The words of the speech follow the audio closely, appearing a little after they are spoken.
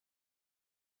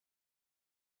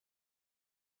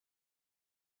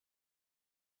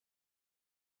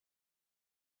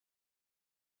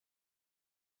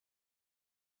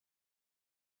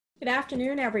Good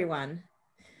afternoon, everyone.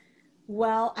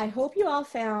 Well, I hope you all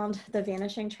found the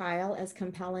Vanishing Trial as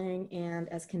compelling and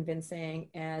as convincing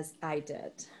as I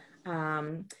did,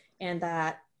 and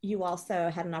that you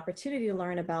also had an opportunity to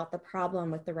learn about the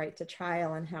problem with the right to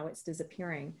trial and how it's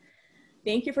disappearing.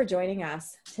 Thank you for joining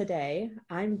us today.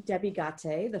 I'm Debbie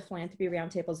Gatte, the Philanthropy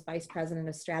Roundtable's Vice President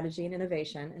of Strategy and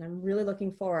Innovation, and I'm really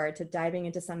looking forward to diving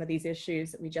into some of these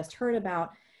issues that we just heard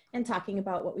about and talking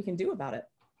about what we can do about it.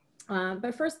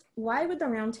 But first, why would the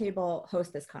Roundtable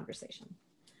host this conversation?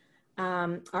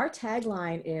 Our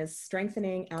tagline is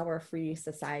strengthening our free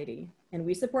society, and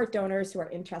we support donors who are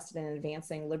interested in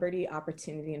advancing liberty,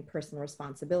 opportunity, and personal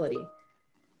responsibility.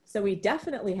 So we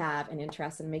definitely have an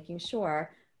interest in making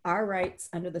sure our rights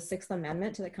under the Sixth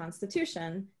Amendment to the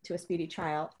Constitution to a speedy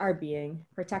trial are being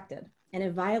protected. And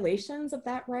if violations of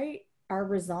that right are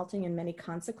resulting in many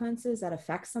consequences that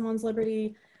affect someone's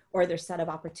liberty or their set of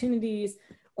opportunities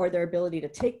or their ability to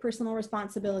take personal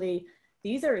responsibility,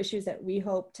 these are issues that we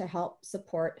hope to help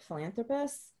support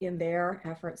philanthropists in their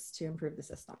efforts to improve the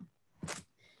system.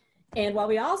 And while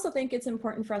we also think it's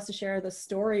important for us to share the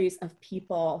stories of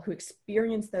people who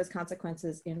experience those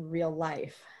consequences in real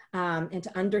life, and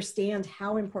to understand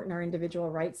how important our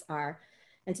individual rights are,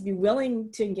 and to be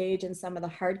willing to engage in some of the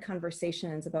hard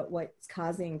conversations about what's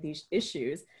causing these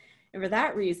issues. And for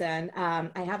that reason,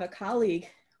 I have a colleague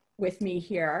with me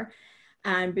here.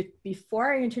 But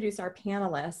before I introduce our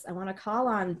panelists, I want to call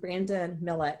on Brandon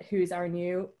Millett, who's our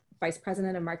new Vice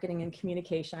President of Marketing and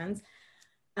Communications.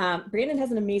 Brandon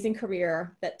has an amazing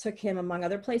career that took him, among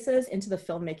other places, into the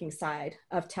filmmaking side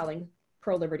of telling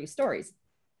pro-liberty stories.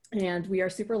 And we are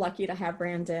super lucky to have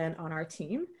Brandon on our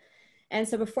team. And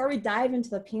so before we dive into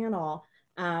the panel,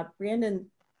 Brandon,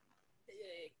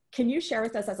 can you share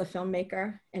with us as a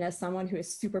filmmaker and as someone who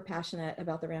is super passionate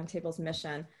about the Roundtable's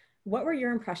mission, what were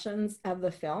your impressions of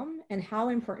the film and how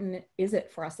important is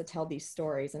it for us to tell these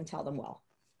stories and tell them well?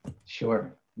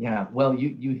 Sure. Yeah. Well,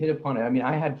 you hit upon it. I mean,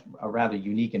 I had a rather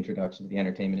unique introduction to the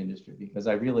entertainment industry because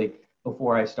I really,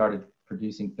 before I started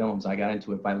producing films, I got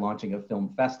into it by launching a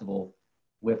film festival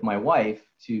with my wife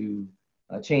to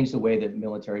change the way that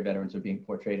military veterans are being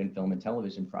portrayed in film and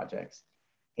television projects.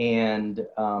 And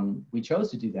we chose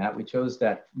to do that. We chose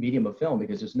that medium of film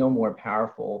because there's no more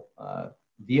powerful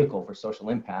vehicle for social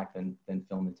impact than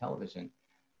film and television.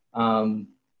 And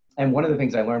one of the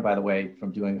things I learned, by the way,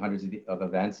 from doing hundreds of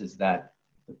events is that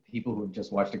the people who have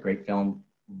just watched a great film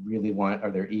really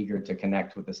they're eager to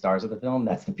connect with the stars of the film.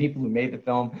 That's the people who made the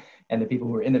film and the people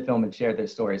who were in the film and shared their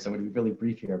stories. So I'm going to be really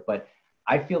brief here, but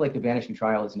I feel like The Vanishing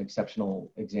Trial is an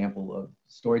exceptional example of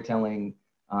storytelling.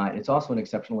 It's also an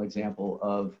exceptional example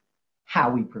of how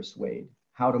we persuade,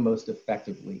 how to most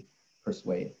effectively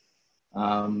persuade.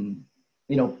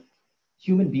 You know,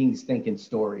 human beings think in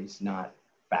stories, not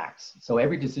facts. So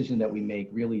every decision that we make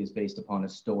really is based upon a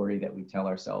story that we tell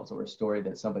ourselves or a story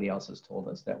that somebody else has told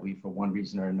us that we, for one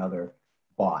reason or another,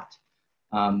 bought.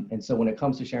 And so when it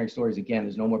comes to sharing stories, again,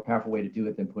 there's no more powerful way to do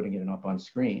it than putting it up on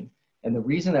screen. And the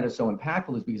reason that it's so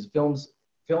impactful is because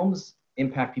films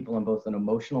impact people on both an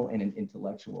emotional and an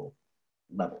intellectual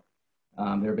level.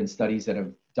 There have been studies that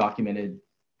have documented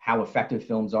how effective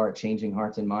films are at changing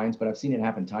hearts and minds, but I've seen it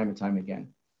happen time and time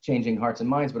again. Changing hearts and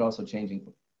minds, but also changing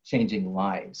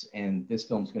lives. And this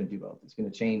film's going to do both. It's going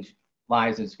to change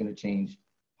lives and it's going to change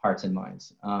hearts and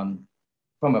minds.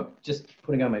 Just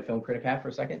putting on my film critic hat for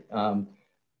a second,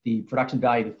 the production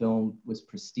value of the film was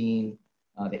pristine.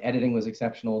 The editing was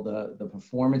exceptional. The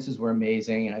performances were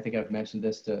amazing. And I think I've mentioned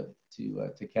this to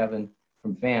Kevin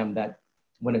from FAM, that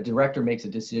when a director makes a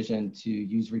decision to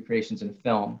use recreations in a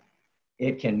film,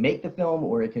 it can make the film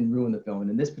or it can ruin the film. And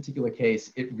in this particular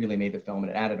case, it really made the film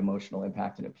and it added emotional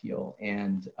impact and appeal.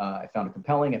 And I found it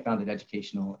compelling, I found it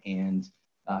educational, and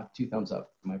 2 thumbs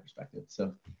up from my perspective.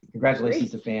 So congratulations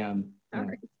to FAM. All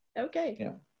right. Okay.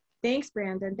 Yeah. Thanks,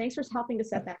 Brandon. Thanks for helping to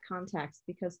set that context,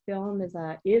 because film is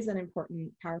an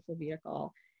important, powerful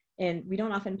vehicle. And we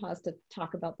don't often pause to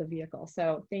talk about the vehicle.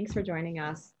 So thanks for joining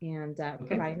us and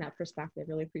providing that perspective.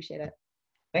 Really appreciate it.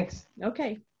 Thanks.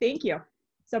 Okay, thank you.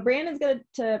 So Brandon's going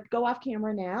to go off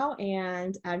camera now,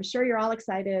 and I'm sure you're all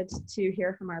excited to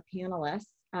hear from our panelists.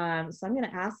 So I'm going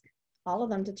to ask all of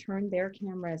them to turn their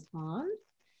cameras on.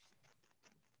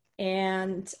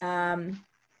 And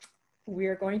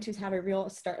we're going to have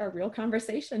start a real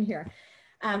conversation here.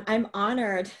 I'm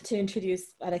honored to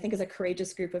introduce what I think is a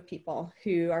courageous group of people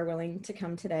who are willing to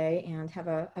come today and have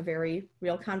a very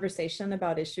real conversation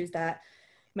about issues that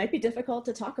might be difficult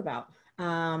to talk about.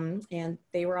 And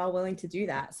they were all willing to do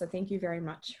that. So thank you very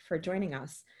much for joining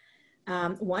us.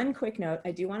 One quick note,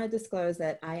 I do want to disclose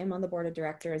that I am on the board of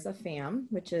directors of FAM,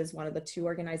 which is one of the two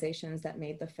organizations that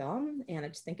made the film. And I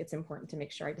just think it's important to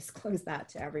make sure I disclose that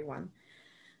to everyone.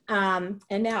 And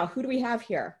now, who do we have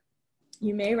here?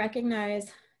 You may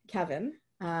recognize Kevin.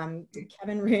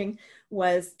 Kevin Ring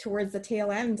was towards the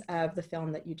tail end of the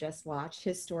film that you just watched.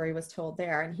 His story was told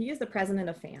there, and he is the president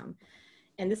of FAM.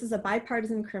 And this is a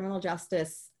bipartisan criminal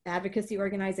justice advocacy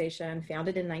organization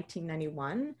founded in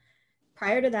 1991.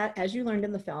 Prior to that, as you learned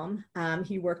in the film,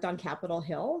 he worked on Capitol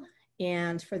Hill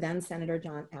and for then Senator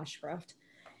John Ashcroft.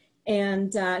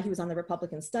 And he was on the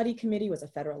Republican Study Committee, was a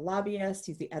federal lobbyist.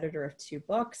 He's the editor of 2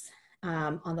 books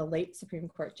on the late Supreme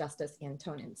Court Justice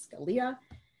Antonin Scalia.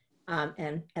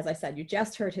 And as I said, you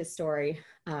just heard his story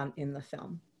in the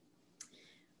film.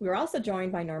 We were also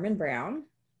joined by Norman Brown,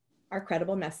 our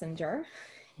credible messenger.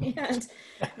 And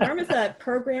Norm is a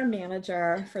program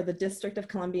manager for the District of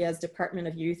Columbia's Department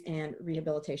of Youth and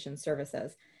Rehabilitation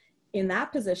Services. In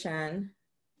that position,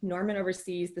 Norman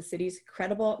oversees the city's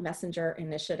Credible Messenger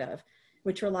Initiative,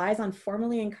 which relies on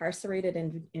formerly incarcerated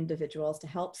individuals to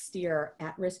help steer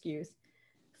at-risk youth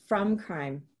from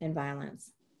crime and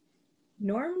violence.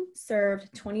 Norm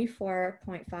served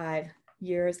 24.5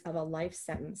 years of a life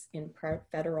sentence in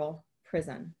federal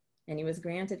prison, and he was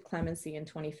granted clemency in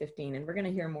 2015, and we're going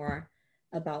to hear more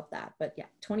about that. But yeah,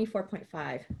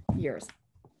 24.5 years.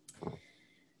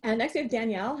 And next we have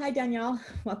Danielle. Hi, Danielle.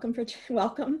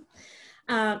 Welcome.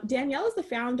 Danielle is the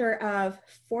founder of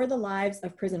For the Lives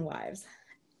of Prison Wives,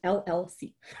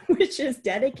 LLC, which is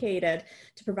dedicated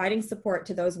to providing support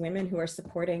to those women who are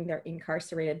supporting their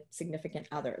incarcerated significant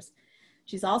others.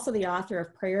 She's also the author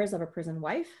of Prayers of a Prison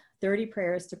Wife, 30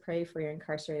 Prayers to Pray for Your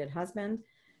Incarcerated Husband.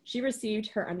 She received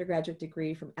her undergraduate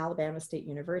degree from Alabama State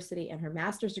University and her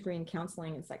master's degree in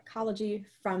counseling and psychology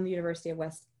from the University of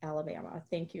West Alabama.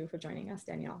 Thank you for joining us,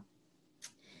 Danielle.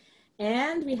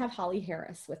 And we have Holly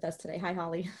Harris with us today. Hi,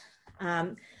 Holly.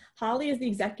 Holly is the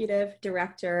executive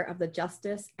director of the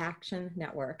Justice Action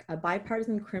Network, a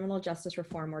bipartisan criminal justice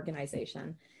reform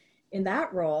organization. In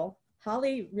that role,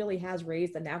 Holly really has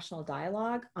raised the national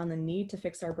dialogue on the need to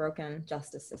fix our broken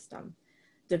justice system,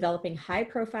 developing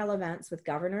high-profile events with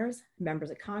governors,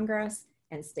 members of Congress,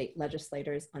 and state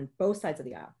legislators on both sides of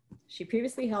the aisle. She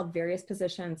previously held various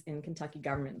positions in Kentucky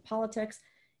government and politics,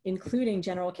 including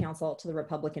general counsel to the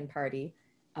Republican Party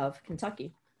of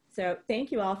Kentucky. So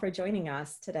thank you all for joining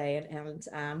us today,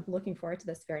 and looking forward to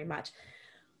this very much.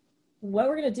 What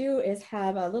we're going to do is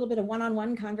have a little bit of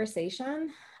one-on-one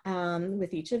conversation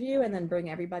with each of you, and then bring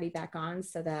everybody back on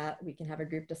so that we can have a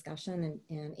group discussion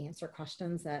and answer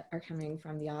questions that are coming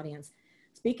from the audience.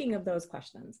 Speaking of those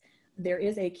questions, there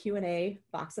is a Q&A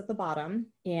box at the bottom,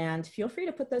 and feel free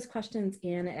to put those questions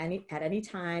in at any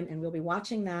time, and we'll be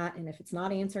watching that. And if it's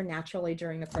not answered naturally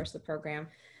during the course of the program,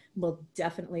 we'll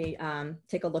definitely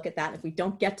take a look at that. If we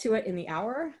don't get to it in the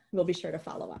hour, we'll be sure to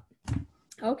follow up.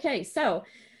 Okay, so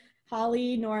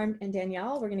Holly, Norm, and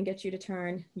Danielle, we're going to get you to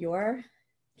turn your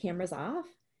cameras off,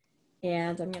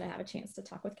 and I'm going to have a chance to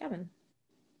talk with Kevin.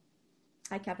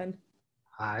 Hi, Kevin.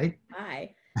 Hi.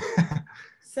 Hi.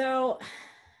 So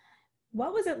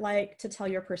what was it like to tell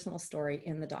your personal story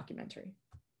in the documentary?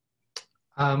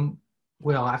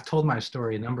 Well, I've told my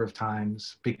story a number of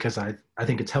times because I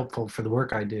think it's helpful for the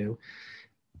work I do.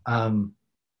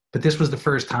 But this was the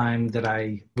first time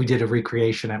that we did a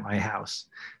recreation at my house.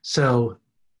 So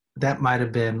that might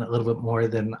have been a little bit more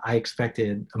than I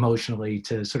expected emotionally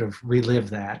to sort of relive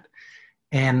that.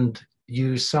 And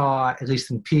you saw, at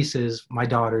least in pieces, my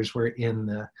daughters were in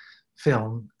the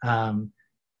film.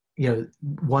 You know,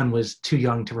 one was too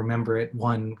young to remember it.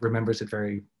 One remembers it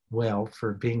very well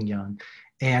for being young.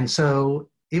 And so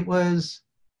it was,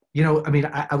 you know, I mean,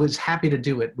 I was happy to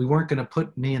do it. We weren't going to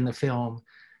put me in the film,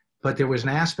 but there was an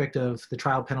aspect of the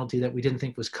trial penalty that we didn't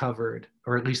think was covered,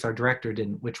 or at least our director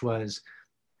didn't, which was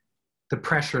the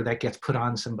pressure that gets put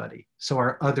on somebody. So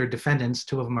our other defendants,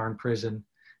 2 of them are in prison,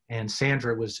 and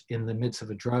Sandra was in the midst of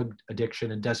a drug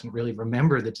addiction and doesn't really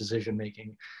remember the decision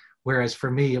making. Whereas for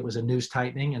me, it was a noose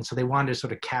tightening. And so they wanted to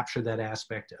sort of capture that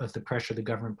aspect of the pressure the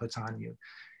government puts on you.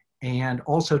 And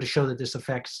also to show that this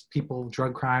affects people,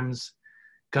 drug crimes,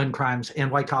 gun crimes, and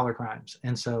white collar crimes.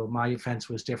 And so my offense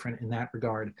was different in that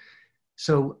regard.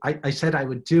 So I said I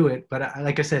would do it, but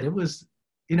like I said, it was,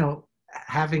 you know,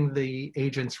 having the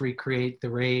agents recreate the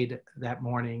raid that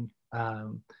morning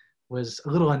was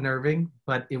a little unnerving,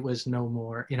 but it was no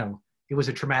more, you know, it was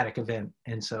a traumatic event.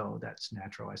 And so that's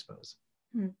natural, I suppose.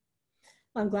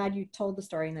 Well, I'm glad you told the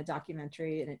story in the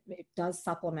documentary, and it does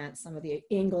supplement some of the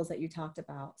angles that you talked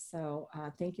about. So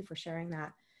thank you for sharing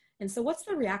that. And so what's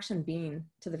the reaction been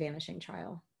to the Vanishing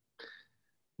Trial?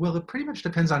 Well, it pretty much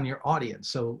depends on your audience.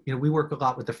 So, we work a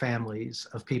lot with the families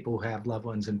of people who have loved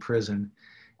ones in prison.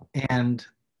 And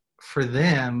for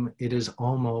them, it is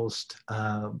almost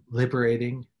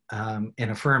liberating and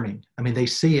affirming. I mean, they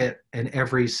see it, and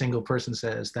every single person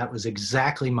says, that was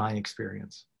exactly my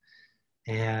experience.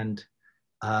 And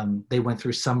they went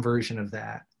through some version of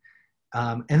that.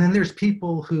 And then there's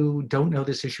people who don't know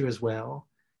this issue as well,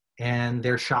 and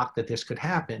they're shocked that this could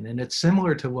happen. And it's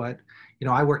similar to what,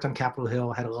 I worked on Capitol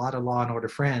Hill, had a lot of law and order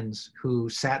friends who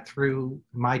sat through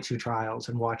my 2 trials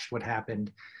and watched what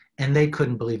happened, and they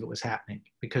couldn't believe it was happening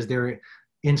because their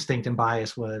instinct and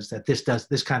bias was that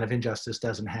this kind of injustice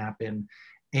doesn't happen.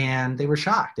 And they were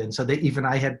shocked. And so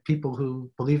I had people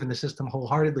who believe in the system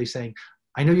wholeheartedly saying,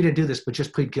 I know you didn't do this, but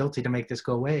just plead guilty to make this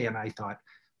go away. And I thought,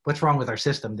 what's wrong with our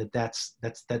system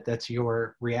that's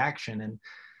your reaction?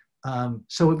 And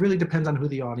so it really depends on who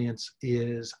the audience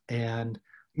is. And,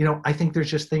 I think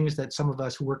there's just things that some of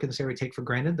us who work in this area take for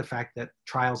granted, the fact that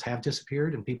trials have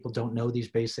disappeared and people don't know these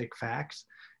basic facts,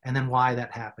 and then why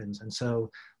that happens. And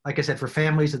so, like I said, for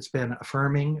families, it's been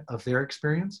affirming of their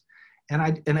experience. And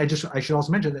I should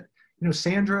also mention that,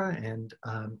 Sandra and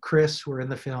Chris, who are in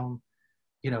the film,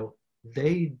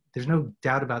 there's no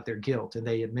doubt about their guilt, and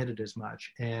they admitted as much.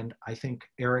 And I think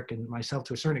Eric and myself,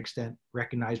 to a certain extent,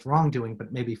 recognized wrongdoing,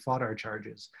 but maybe fought our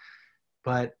charges.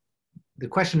 But the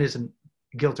question isn't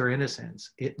guilt or innocence.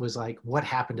 It was like, what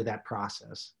happened to that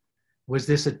process? Was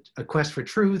this a quest for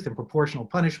truth and proportional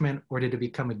punishment, or did it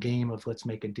become a game of let's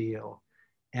make a deal?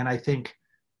 And I think,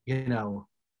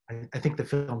 I think the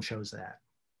film shows that.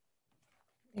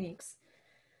 Thanks.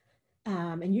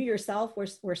 And you yourself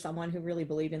were someone who really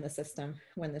believed in the system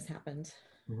when this happened,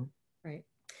 right?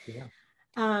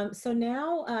 Yeah. So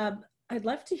now I'd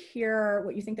love to hear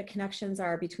what you think the connections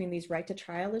are between these right to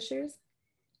trial issues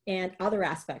and other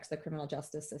aspects of the criminal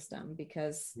justice system,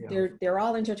 because they're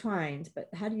all intertwined, but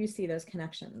how do you see those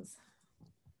connections?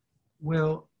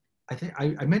 Well, I think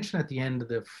I mentioned at the end of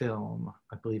the film,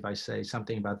 I believe I say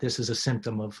something about this is a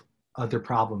symptom of other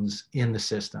problems in the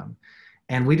system.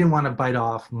 And we didn't want to bite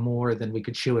off more than we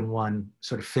could chew in one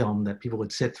sort of film that people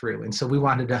would sit through. And so we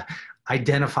wanted to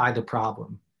identify the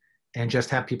problem and just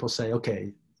have people say,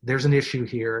 okay, there's an issue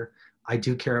here. I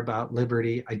do care about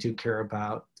liberty. I do care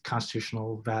about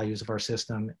constitutional values of our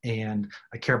system. And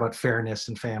I care about fairness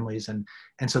and families. And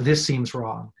so this seems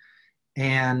wrong.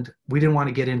 And we didn't want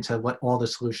to get into what all the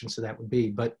solutions to that would be,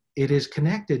 but it is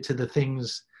connected to the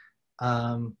things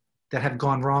that have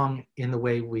gone wrong in the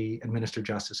way we administer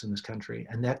justice in this country.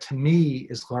 And that, to me,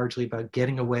 is largely about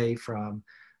getting away from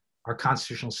our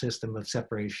constitutional system of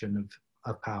separation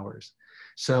of powers.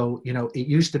 So, it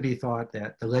used to be thought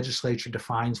that the legislature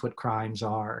defines what crimes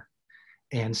are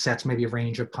and sets maybe a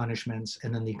range of punishments,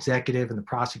 and then the executive and the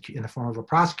prosecutor, in the form of a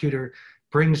prosecutor,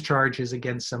 brings charges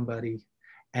against somebody,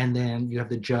 and then you have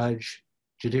the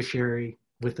judiciary,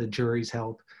 with the jury's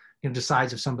help,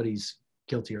 decides if somebody's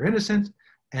guilty or innocent,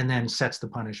 and then sets the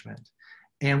punishment.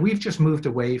 And we've just moved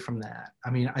away from that. I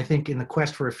mean, I think in the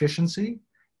quest for efficiency,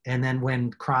 and then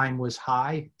when crime was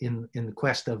high in the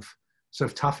quest of sort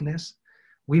of toughness,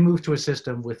 we moved to a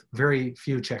system with very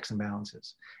few checks and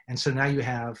balances. And so now you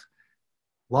have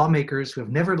lawmakers who have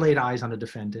never laid eyes on a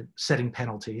defendant setting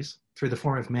penalties through the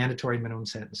form of mandatory minimum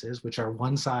sentences, which are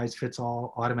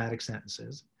one-size-fits-all automatic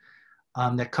sentences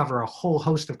that cover a whole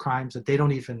host of crimes that they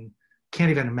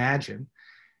can't even imagine.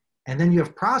 And then you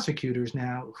have prosecutors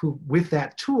now who, with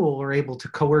that tool, are able to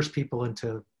coerce people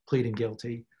into pleading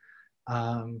guilty.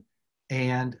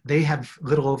 And they have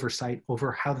little oversight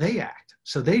over how they act.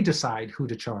 So they decide who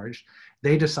to charge.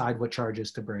 They decide what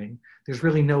charges to bring. There's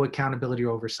really no accountability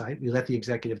or oversight. We let the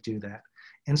executive do that.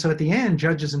 And so at the end,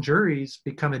 judges and juries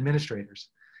become administrators.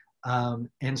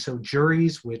 And so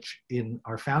juries, which in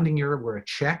our founding era were a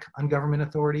check on government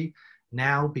authority,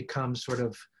 now become sort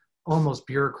of almost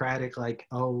bureaucratic, like,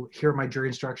 oh, here are my jury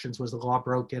instructions. Was the law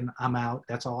broken? I'm out.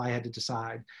 That's all I had to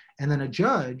decide. And then a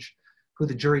judge who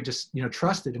the jury just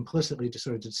trusted implicitly to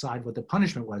sort of decide what the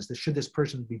punishment was, that should this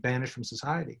person be banished from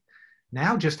society,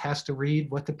 now just has to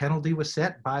read what the penalty was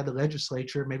set by the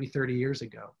legislature maybe 30 years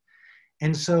ago.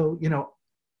 And so,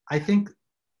 I think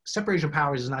separation of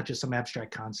powers is not just some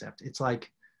abstract concept. It's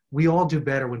like we all do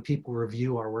better when people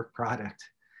review our work product.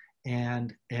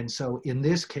 And so in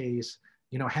this case,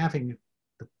 having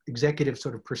the executive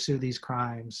sort of pursue these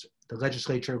crimes, the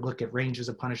legislature look at ranges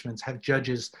of punishments, have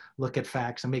judges look at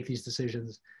facts and make these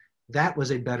decisions, that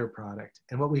was a better product.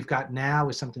 And what we've got now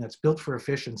is something that's built for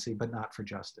efficiency, but not for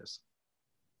justice.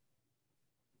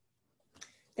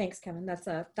 Thanks, Kevin.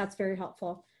 That's very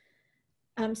helpful.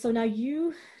 So now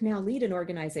you lead an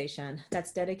organization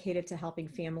that's dedicated to helping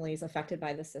families affected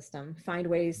by the system find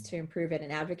ways to improve it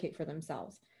and advocate for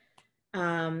themselves,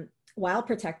 while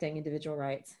protecting individual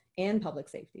rights and public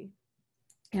safety.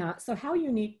 So how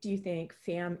unique do you think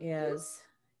FAM is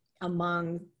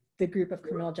among the group of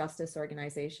criminal justice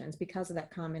organizations because of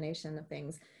that combination of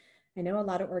things? I know a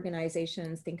lot of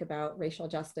organizations think about racial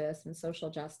justice and social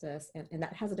justice, and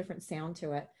that has a different sound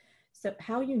to it. So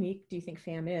how unique do you think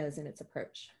FAM is in its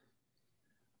approach?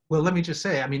 Well, let me just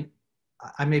say, I mean,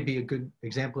 I may be a good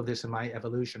example of this in my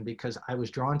evolution because I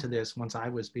was drawn to this once I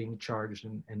was being charged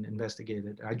and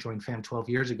investigated. I joined FAM 12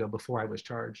 years ago before I was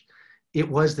charged. It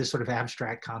was this sort of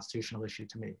abstract constitutional issue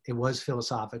to me. It was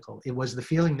philosophical. It was the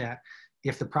feeling that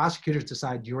if the prosecutors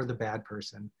decide you're the bad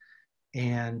person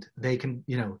and they can,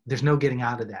 you know, there's no getting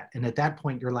out of that. And at that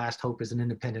point, your last hope is an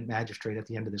independent magistrate at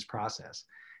the end of this process.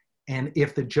 And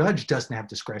if the judge doesn't have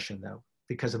discretion, though,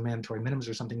 because of mandatory minimums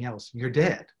or something else, you're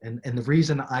dead. And the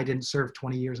reason I didn't serve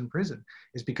 20 years in prison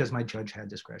is because my judge had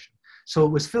discretion. So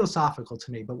it was philosophical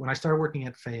to me. But when I started working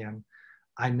at FAM,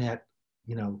 I met,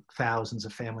 you know, thousands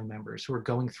of family members who were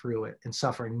going through it and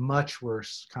suffering much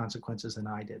worse consequences than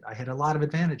I did. I had a lot of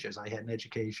advantages. I had an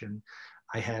education.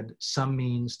 I had some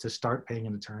means to start paying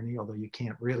an attorney, although you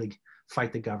can't really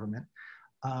fight the government.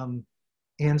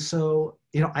 And so,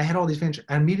 you know, I had all these advantages.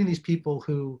 I'm meeting these people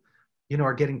who, you know,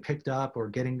 are getting picked up or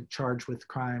getting charged with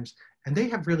crimes, and they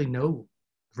have really no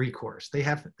recourse. They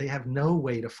have no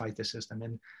way to fight the system.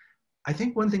 And I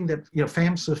think one thing that, you know,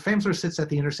 FAM sort of sits at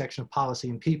the intersection of policy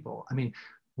and people. I mean,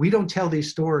 we don't tell these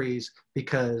stories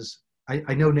because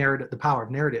I know narrative, the power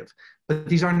of narrative, but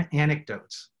these aren't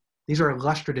anecdotes. These are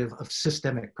illustrative of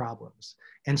systemic problems.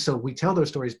 And so we tell those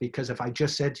stories because if I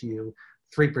just said to you,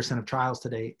 3% of trials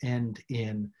today end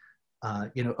in,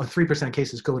 you know, 3% of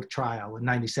cases go to trial and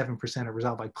 97% are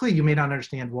resolved by plea, you may not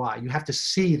understand why. You have to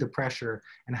see the pressure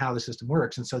and how the system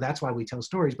works. And so that's why we tell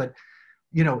stories. But,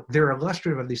 you know, they're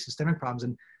illustrative of these systemic problems.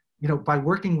 And, you know, by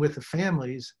working with the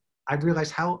families, I've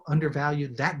realized how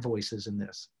undervalued that voice is in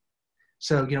this.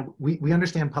 So, you know, we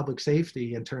understand public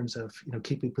safety in terms of, you know,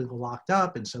 keeping people locked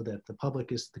up and so that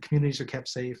the communities are kept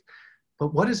safe.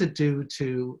 But what does it do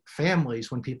to families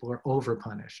when people are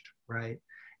overpunished, right?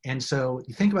 And so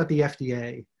you think about the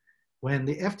FDA. When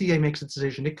the FDA makes a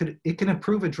decision, it can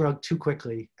approve a drug too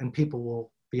quickly and people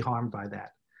will be harmed by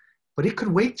that. But it could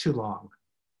wait too long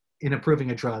in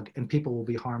approving a drug and people will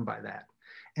be harmed by that.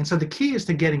 And so the key is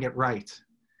to getting it right.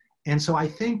 And so I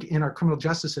think in our criminal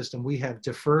justice system, we have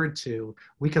deferred to,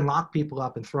 we can lock people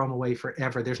up and throw them away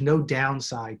forever. There's no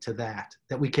downside to that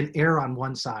we can err on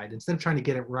one side. Instead of trying to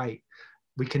get it right,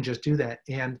 we can just do that.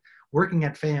 And working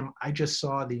at FAM, I just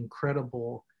saw the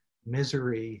incredible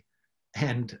misery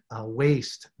and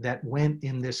waste that went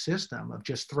in this system of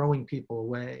just throwing people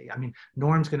away. I mean,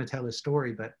 Norm's going to tell his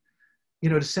story, but,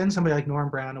 you know, to send somebody like Norm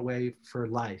Brown away for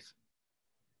life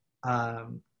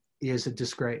is a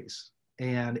disgrace.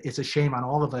 And it's a shame on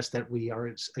all of us that we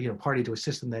are, you know, party to a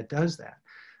system that does that.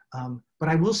 But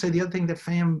I will say the other thing that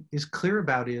FAM is clear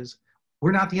about is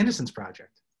we're not the Innocence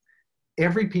Project.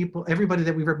 Everybody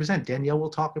that we represent, Danielle will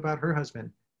talk about her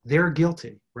husband, they're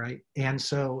guilty, right? And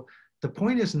so the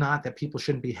point is not that people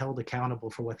shouldn't be held accountable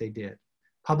for what they did.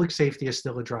 Public safety is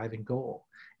still a driving goal.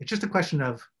 It's just a question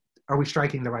of, are we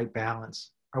striking the right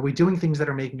balance? Are we doing things that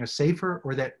are making us safer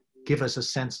or that give us a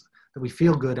sense that we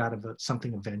feel good out of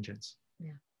something of vengeance?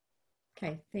 Yeah.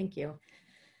 Okay, thank you.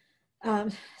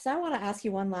 So I want to ask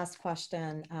you one last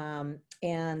question,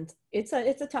 and it's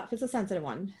a sensitive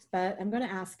one, but I'm going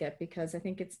to ask it because I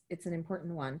think it's an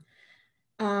important one.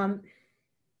 I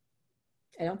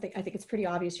think it's pretty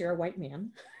obvious you're a white man,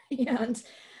 and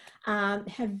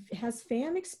has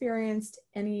FAM experienced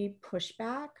any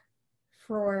pushback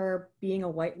for being a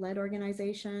white-led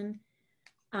organization?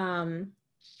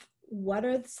 What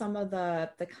are some of the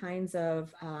kinds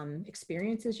of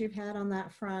experiences you've had on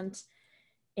that front?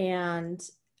 And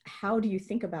how do you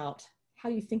think about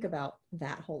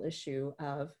that whole issue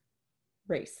of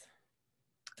race?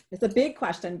 It's a big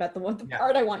question, but the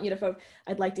part I want you to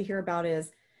I'd like to hear about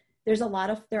is there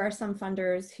are some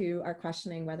funders who are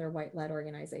questioning whether white-led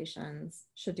organizations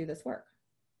should do this work.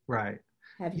 Right.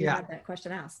 Have you had that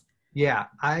question asked? Yeah,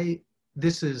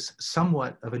 this is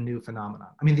somewhat of a new phenomenon.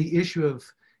 I mean, the issue of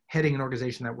heading an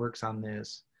organization that works on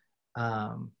this,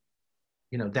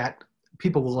 you know, that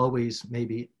people will always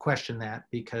maybe question that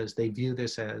because they view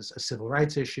this as a civil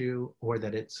rights issue or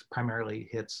that it's primarily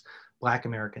hits Black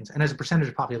Americans. And as a percentage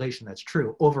of population, that's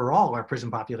true. Overall, our prison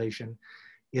population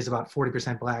is about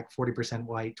 40% Black, 40%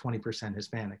 white, 20%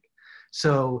 Hispanic.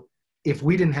 So if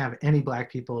we didn't have any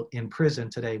Black people in prison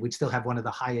today, we'd still have one of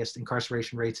the highest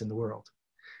incarceration rates in the world.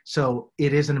 So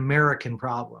it is an American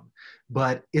problem,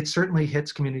 but it certainly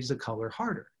hits communities of color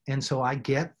harder. And so I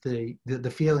get the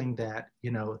feeling that,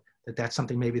 that's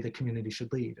something maybe the community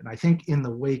should lead. And I think in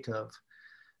the wake of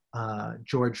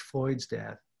George Floyd's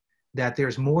death, that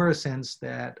there's more a sense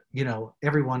that,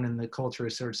 everyone in the culture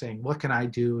is sort of saying, what can I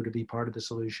do to be part of the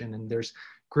solution? And there's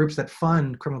groups that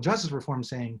fund criminal justice reform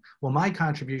saying, well, my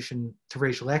contribution to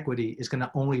racial equity is going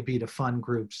to only be to fund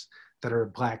groups that are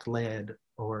Black led,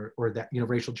 or that,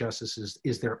 racial justice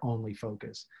is their only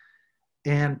focus.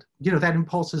 And, that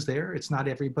impulse is there. It's not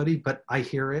everybody, but I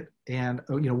hear it. And,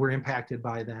 we're impacted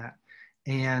by that.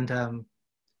 And,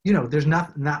 there's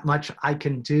not much I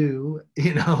can do,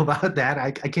 about that.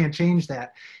 I can't change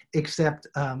that, except,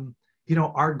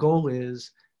 our goal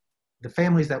is the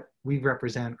families that we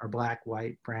represent are Black,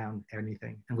 white, brown,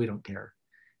 anything, and we don't care.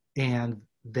 And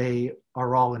they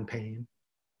are all in pain.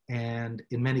 And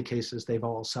in many cases, they've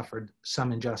all suffered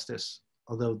some injustice,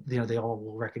 although, they all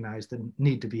will recognize the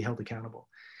need to be held accountable.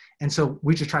 And so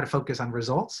we just try to focus on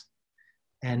results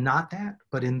and not that.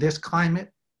 But in this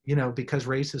climate, because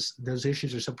those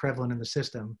issues are so prevalent in the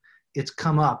system, it's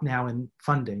come up now in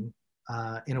funding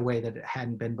in a way that it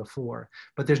hadn't been before.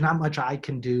 But there's not much I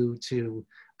can do to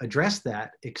address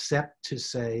that, except to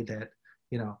say that,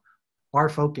 our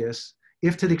focus,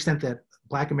 if to the extent that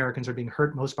Black Americans are being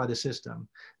hurt most by the system,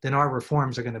 then our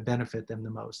reforms are going to benefit them the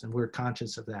most. And we're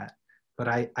conscious of that. But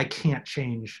I can't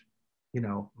change,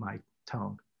 my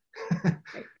tone.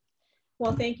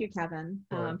 Well, thank you, Kevin,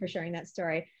 for sharing that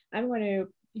story.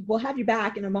 We'll have you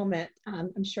back in a moment.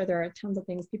 I'm sure there are tons of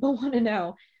things people want to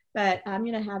know, but I'm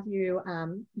going to have you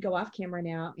go off camera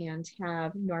now and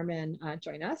have Norman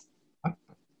join us.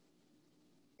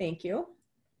 Thank you.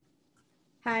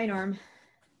 Hi, Norm.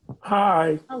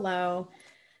 Hi. Hello.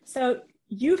 So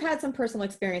you've had some personal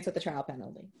experience with the trial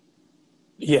penalty.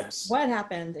 Yes. What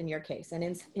happened in your case? And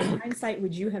in hindsight,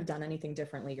 would you have done anything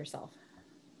differently yourself?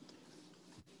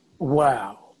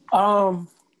 Wow.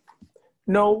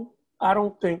 No, I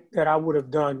don't think that I would have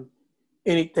done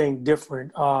anything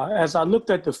different. As I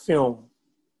looked at the film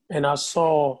and I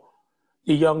saw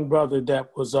the young brother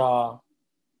that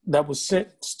was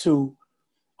sentenced to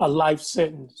a life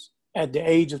sentence at the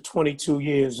age of 22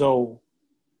 years old,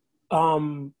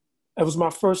 it was my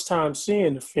first time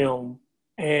seeing the film,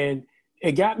 and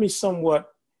it got me somewhat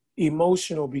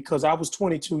emotional because I was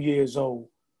 22 years old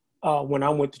when I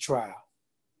went to trial.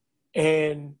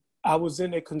 And I was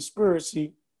in a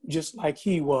conspiracy just like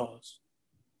he was.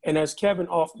 And as Kevin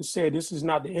often said, this is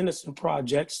not the Innocent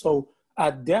Project. So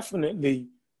I definitely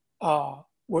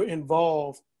were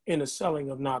involved in the selling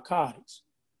of narcotics.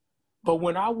 But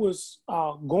when I was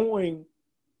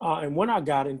and when I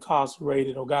got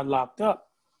incarcerated or got locked up,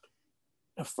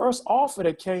 the first offer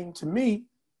that came to me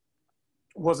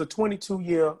was a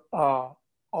 22-year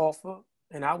offer,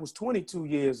 and I was 22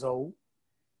 years old,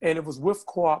 and it was with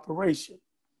cooperation.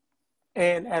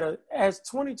 And as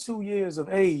 22 years of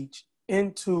age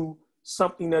into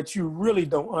something that you really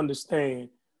don't understand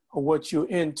or what you're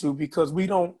into, because we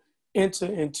don't enter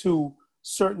into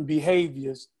certain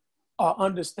behaviors,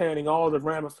 understanding all the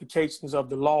ramifications of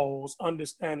the laws,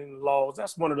 understanding the laws.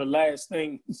 That's one of the last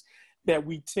things that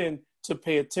we tend to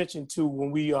pay attention to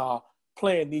when we are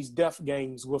playing these death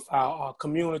games with our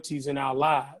communities and our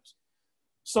lives.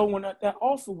 So when that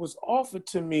offer was offered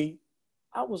to me,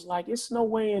 I was like, it's no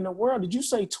way in the world. Did you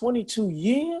say 22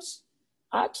 years?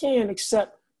 I can't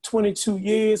accept 22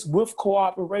 years with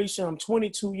cooperation. I'm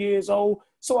 22 years old.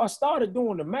 So I started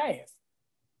doing the math,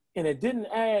 and it didn't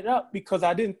add up because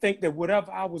I didn't think that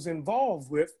whatever I was involved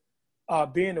with,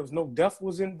 being there was no death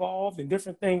was involved and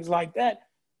different things like that,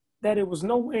 that it was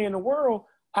no way in the world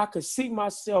I could see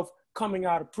myself coming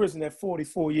out of prison at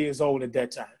 44 years old at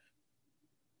that time.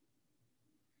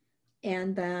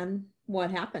 And then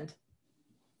what happened?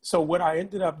 So what I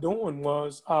ended up doing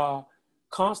was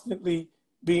constantly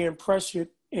being pressured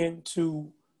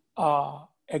into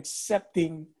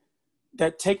accepting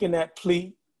that, taking that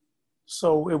plea.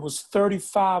 So it was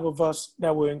 35 of us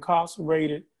that were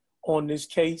incarcerated on this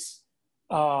case.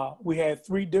 We had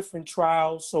 3 different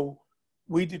trials. So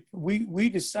we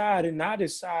decided, and I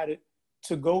decided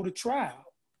to go to trial.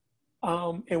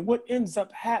 And what ends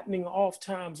up happening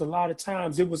oftentimes, a lot of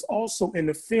times, it was also in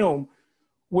the film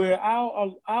where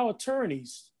our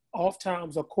attorneys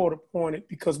oftentimes are court appointed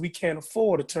because we can't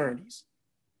afford attorneys.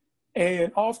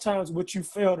 And oftentimes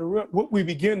what we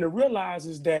begin to realize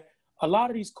is that a lot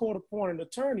of these court appointed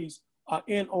attorneys are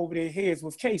in over their heads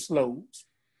with caseloads.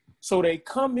 So they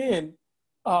come in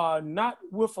not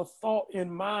with a thought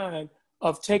in mind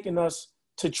of taking us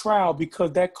to trial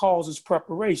because that causes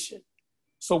preparation.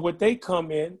 So what they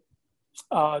come in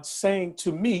saying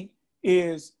to me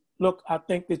is, look, I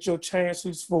think that your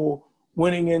chances for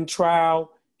winning in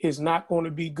trial is not going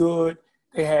to be good.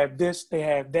 They have this, they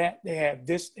have that, they have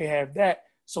this, they have that.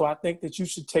 So I think that you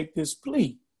should take this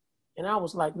plea. And I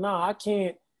was like, nah, I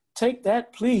can't take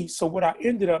that plea. So what I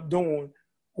ended up doing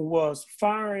was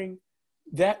firing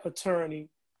that attorney,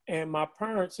 and my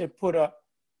parents had put up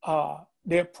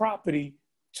their property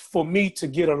for me to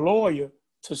get a lawyer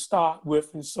to start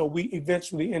with. And so we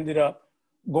eventually ended up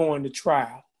going to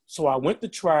trial. So I went to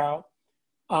trial.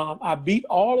 I beat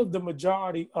all of the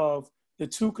majority of the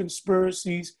two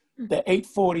conspiracies, the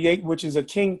 848, which is a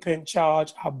kingpin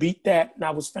charge. I beat that, and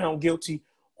I was found guilty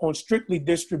on strictly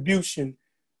distribution.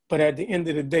 But at the end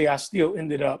of the day, I still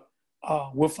ended up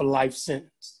with a life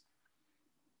sentence.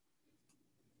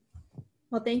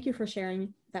 Well, thank you for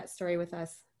sharing that story with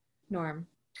us, Norm.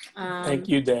 Thank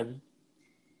you, Debbie.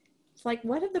 It's like,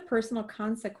 what have the personal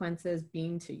consequences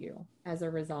been to you as a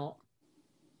result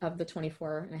of the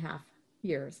 24 and a half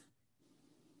years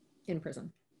in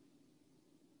prison?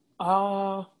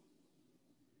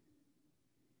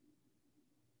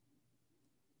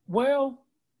 Well,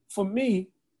 for me,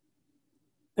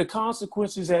 the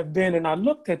consequences have been, and I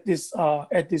looked at this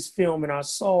film, and I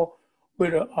saw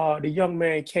where the young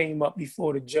man came up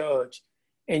before the judge,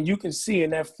 and you can see in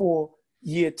that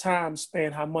 4-year time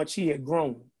span how much he had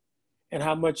grown and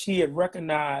how much he had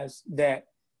recognized that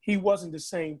he wasn't the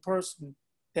same person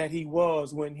that he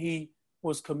was when he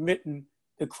was committing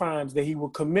the crimes that he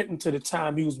was committing to the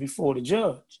time he was before the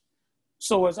judge.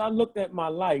 So as I looked at my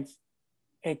life,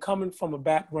 and coming from a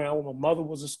background where my mother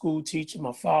was a school teacher,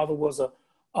 my father was a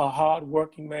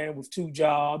hardworking man with 2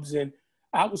 jobs, and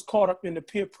I was caught up in the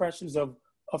peer pressures of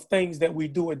things that we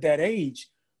do at that age.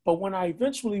 But when I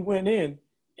eventually went in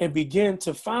and began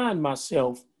to find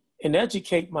myself and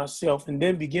educate myself, and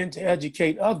then begin to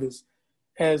educate others,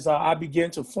 as I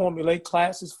began to formulate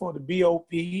classes for the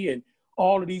BOP and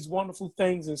all of these wonderful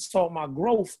things, and saw my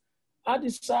growth, I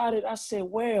said,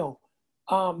 well,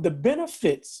 the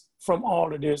benefits from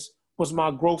all of this was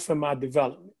my growth and my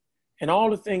development and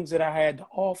all the things that I had to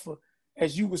offer.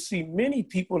 As you would see many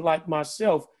people like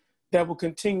myself that will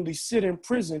continually sit in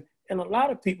prison, and a lot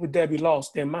of people, Debbie,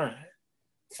 lost their mind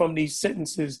from these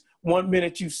sentences. One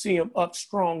minute you see them up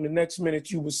strong, the next minute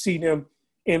you will see them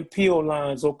in pill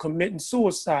lines or committing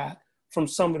suicide from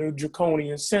some of the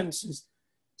draconian sentences.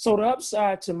 So the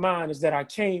upside to mine is that I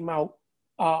came out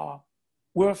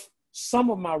with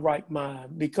some of my right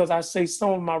mind. Because I say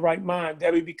some of my right mind,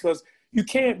 Debbie, because you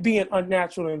can't be in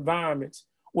unnatural environments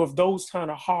with those kind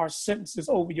of harsh sentences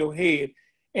over your head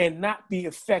and not be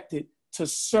affected to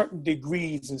certain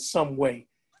degrees in some way.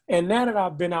 And now that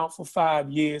I've been out for 5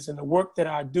 years and the work that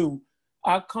I do,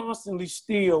 I constantly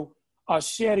still are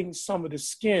shedding some of the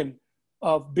skin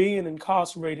of being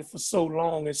incarcerated for so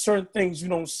long, and certain things you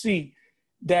don't see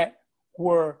that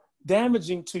were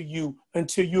damaging to you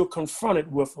until you're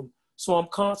confronted with them. So I'm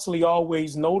constantly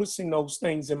always noticing those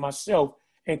things in myself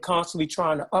and constantly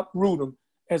trying to uproot them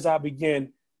as I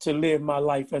begin to live my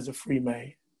life as a free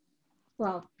man.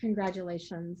 Well,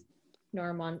 congratulations,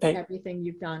 Norm, on everything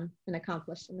you've done and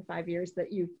accomplished in the 5 years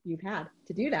that you've had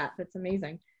to do that. That's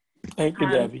amazing. Thank you,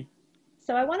 Debbie.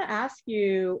 So I want to ask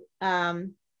you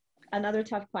another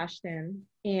tough question.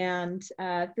 And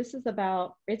this is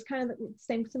about, it's kind of the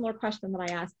same similar question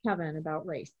that I asked Kevin about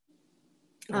race.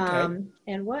 Okay.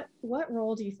 And what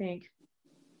role do you think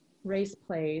race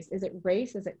plays? Is it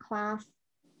race? Is it class?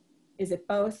 Is it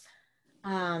both?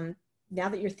 Now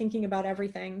that you're thinking about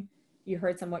everything, you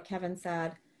heard some what Kevin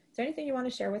said. Is there anything you want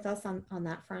to share with us on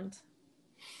that front?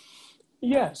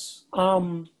 Yes.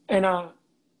 And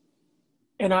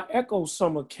I echo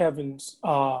some of Kevin's,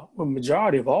 the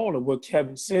majority of all of what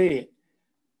Kevin said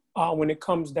when it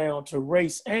comes down to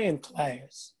race and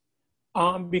class.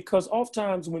 Because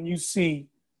oftentimes when you see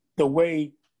the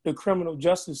way the criminal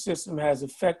justice system has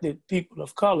affected people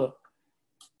of color,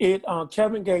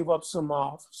 Kevin gave up some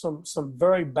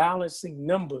very balancing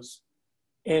numbers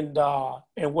and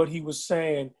what he was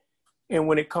saying. And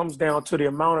when it comes down to the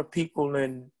amount of people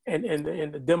and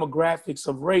the demographics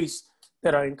of race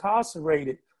that are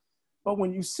incarcerated. But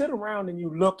when you sit around and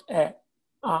you look at,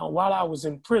 while I was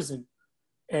in prison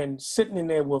and sitting in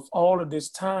there with all of this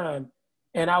time,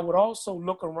 and I would also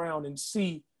look around and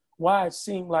see why it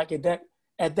seemed like at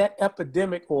that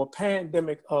epidemic or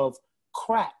pandemic of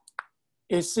crack,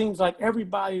 it seems like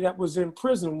everybody that was in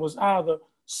prison was either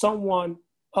someone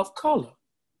of color.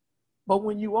 But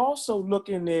when you also look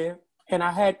in there, and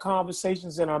I had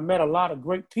conversations and I met a lot of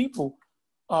great people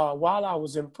while I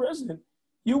was in prison,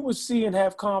 you would see and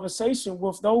have conversation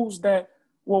with those that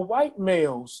were white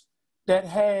males that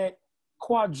had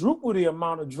quadruple the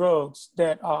amount of drugs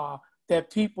that that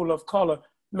people of color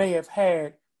may have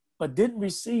had, but didn't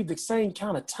receive the same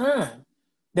kind of time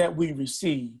that we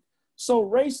received. So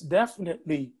race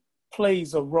definitely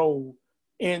plays a role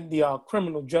in the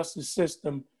criminal justice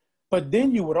system. But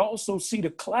then you would also see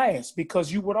the class,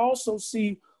 because you would also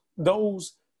see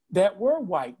those that were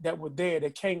white that were there,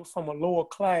 that came from a lower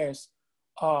class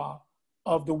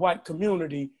of the white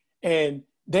community, and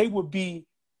they would be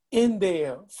in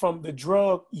there from the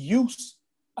drug use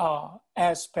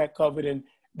aspect of it, and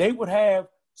they would have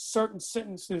certain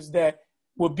sentences that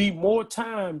would be more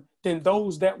time than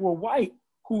those that were white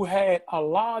who had a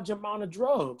large amount of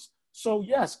drugs. So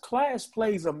yes, class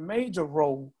plays a major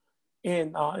role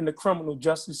in the criminal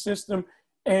justice system,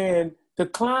 and the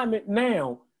climate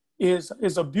now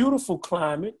is a beautiful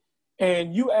climate.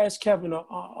 And you asked Kevin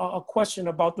a question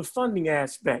about the funding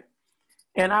aspect,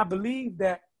 and I believe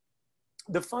that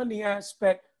the funding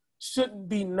aspect shouldn't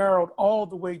be narrowed all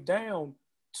the way down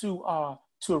to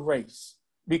race,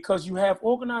 because you have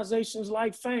organizations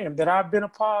like FAM that I've been a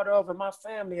part of, and my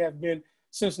family have been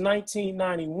since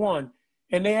 1991,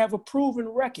 and they have a proven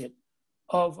record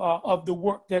of the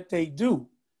work that they do.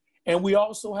 And we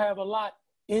also have a lot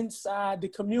inside the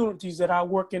communities that I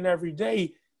work in every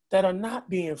day that are not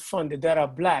being funded, that are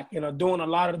Black, and are doing a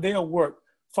lot of their work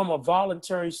from a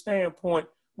voluntary standpoint,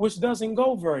 which doesn't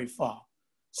go very far.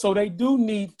 So they do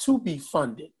need to be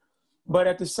funded. But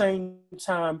at the same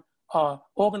time,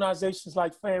 organizations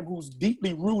like FAM, who's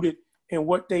deeply rooted in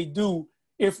what they do,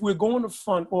 if we're going to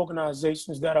fund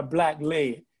organizations that are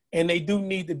Black-led, and they do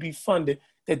need to be funded,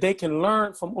 that they can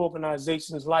learn from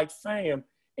organizations like FAM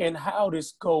and how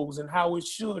this goes and how it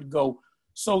should go.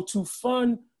 So to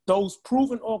fund those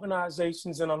proven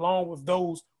organizations, and along with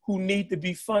those who need to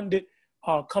be funded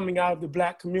coming out of the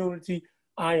Black community,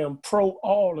 I am pro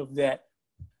all of that,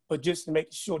 but just to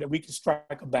make sure that we can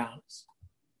strike a balance.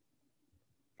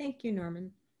 Thank you,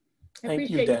 Norman. I Thank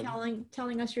appreciate you, you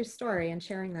telling us your story and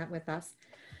sharing that with us.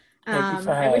 Thank you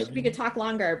for I wish having we me. could talk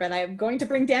longer, but I'm going to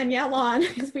bring Danielle on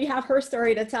because we have her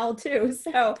story to tell too.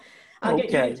 So I'll get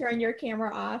you to turn your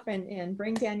camera off and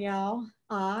bring Danielle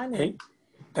on. And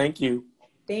thank you.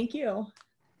 Thank you.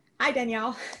 Hi,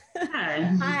 Danielle. Hi.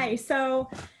 Hi. So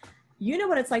you know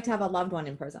what it's like to have a loved one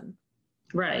in prison.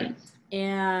 Right.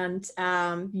 And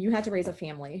you had to raise a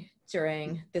family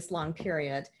during this long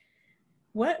period.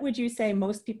 What would you say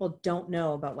most people don't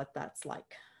know about what that's like?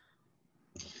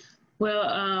 Well,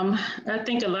 I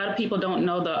think a lot of people don't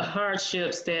know the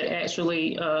hardships that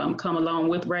actually come along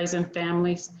with raising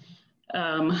families.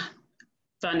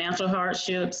 Financial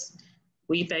hardships.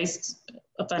 We faced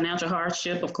a financial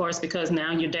hardship, of course, because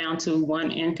now you're down to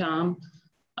one income.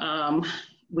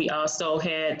 We also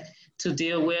had to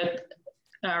deal with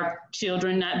our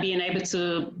children not being able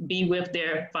to be with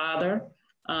their father.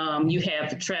 You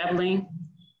have the traveling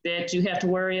that you have to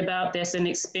worry about. That's an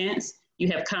expense. You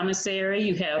have commissary.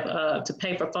 You have to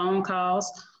pay for phone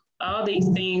calls. All these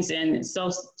things, and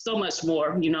so much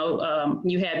more. You know,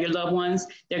 you have your loved ones.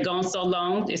 They're gone so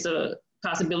long. It's a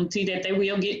possibility that they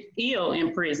will get ill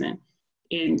in prison,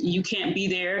 and you can't be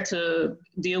there to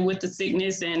deal with the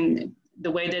sickness and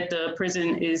the way that the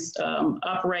prison is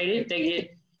operated. They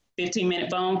get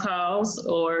 15-minute phone calls,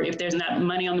 or if there's not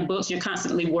money on the books, you're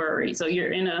constantly worried. So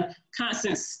you're in a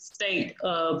constant state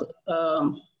of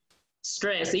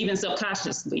stress, even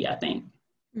subconsciously, I think.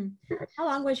 How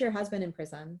long was your husband in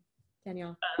prison,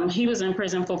 Danielle? He was in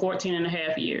prison for 14 and a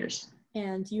half years.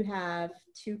 And you have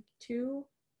two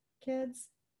kids?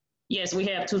 Yes, we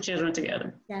have 2 children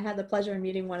together. Yeah, I had the pleasure of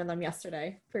meeting one of them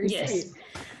yesterday. Very sweet.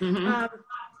 Mm-hmm.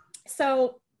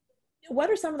 So what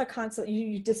are some of the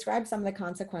you described some of the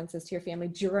consequences to your family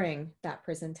during that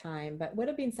prison time, but what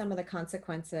have been some of the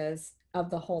consequences of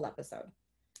the whole episode?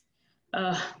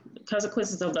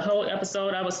 Consequences of the whole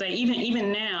episode, I would say,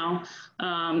 even now,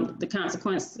 the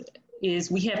consequence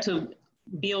is we have to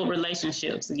build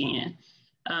relationships again.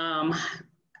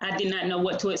 I did not know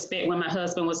what to expect when my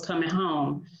husband was coming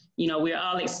home. You know, we're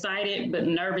all excited, but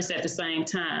nervous at the same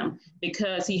time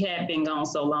because he had been gone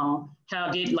so long.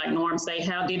 Like Norm say,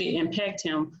 how did it impact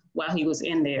him while he was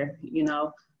in there? You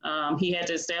know, he had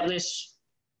to establish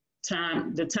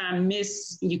the time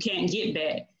missed, you can't get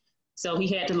back. So he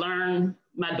had to learn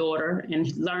my daughter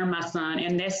and learn my son.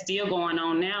 And that's still going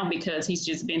on now because he's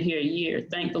just been here a year.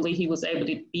 Thankfully, he was able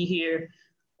to be here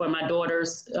for my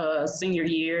daughter's senior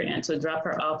year and to drop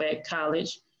her off at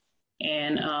college.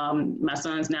 And my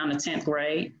son's now in the 10th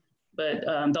grade. But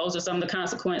those are some of the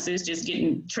consequences, just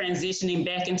transitioning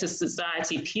back into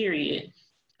society, period.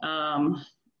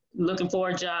 Looking for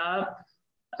a job,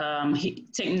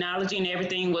 Technology and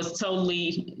everything was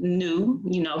totally new.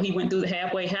 You know, he went through the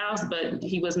halfway house, but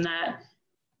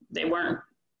they weren't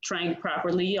trained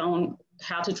properly on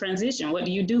how to transition. What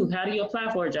do you do? How do you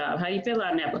apply for a job? How do you fill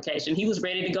out an application? He was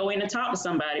ready to go in and talk to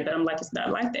somebody, but I'm like, it's not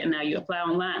like that now. You apply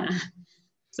online.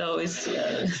 So it's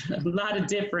a lot of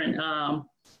different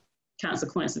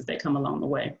consequences that come along the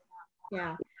way.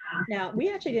 Yeah. Now,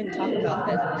 we actually didn't talk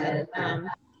about this, but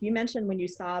you mentioned when you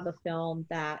saw the film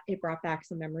that it brought back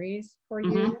some memories for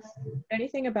you. Mm-hmm.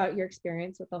 Anything about your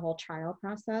experience with the whole trial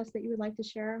process that you would like to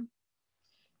share?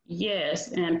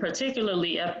 Yes, and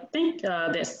particularly, I think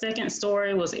that second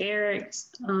story was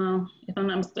Eric's, if I'm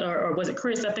not, or was it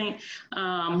Chris, I think.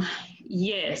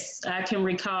 Yes, I can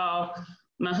recall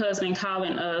my husband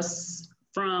calling us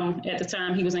from, at the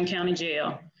time he was in county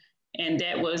jail. And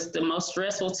that was the most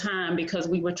stressful time because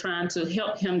we were trying to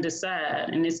help him decide.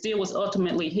 And it still was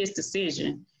ultimately his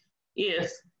decision if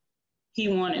he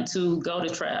wanted to go to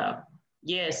trial.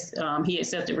 Yes, he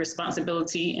accepted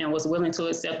responsibility and was willing to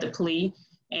accept the plea.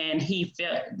 And he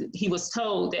was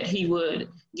told that he would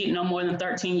get no more than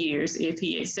 13 years if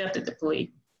he accepted the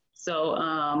plea.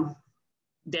 So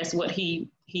that's what he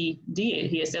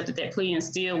did. He accepted that plea and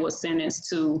still was sentenced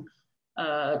to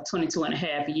 22 and a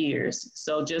half years.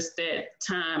 So just that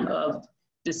time of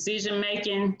decision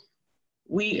making,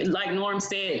 like Norm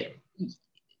said,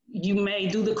 you may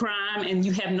do the crime and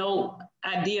you have no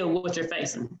idea what you're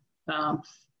facing.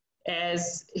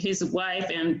 As his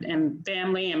wife and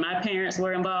family and my parents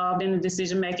were involved in the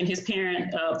decision making, his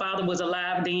father was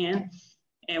alive then,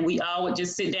 and we all would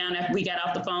just sit down after we got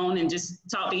off the phone and just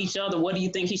talk to each other. What do you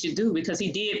think he should do? Because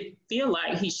he did feel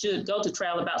like he should go to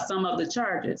trial about some of the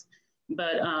charges,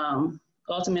 but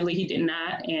ultimately he did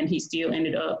not, and he still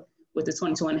ended up with a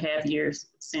 22 and a half years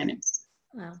sentence.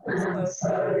 Wow.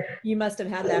 So you must have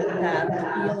had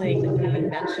that feeling that Kevin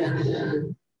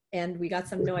mentioned. And we got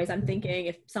some noise. I'm thinking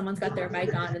if someone's got their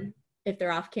mic on and if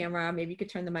they're off camera, maybe you could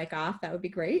turn the mic off. That would be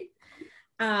great.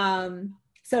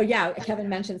 So yeah, Kevin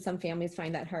mentioned some families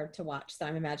find that hard to watch. So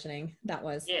I'm imagining that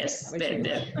was. Yes,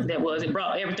 that was, it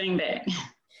brought everything back.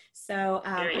 So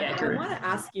I want to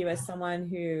ask you, as someone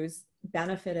who's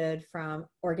benefited from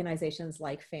organizations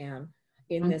like FAM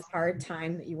in this hard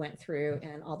time that you went through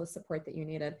and all the support that you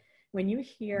needed, when you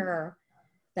hear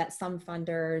that some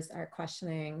funders are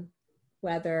questioning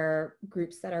whether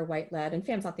groups that are white-led, and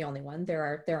FAM's not the only one,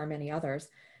 there are many others,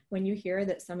 when you hear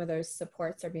that some of those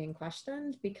supports are being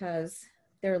questioned because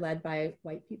they're led by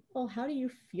white people, how do you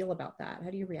feel about that?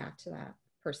 How do you react to that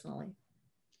personally?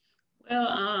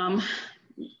 Well,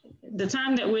 the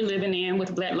time that we're living in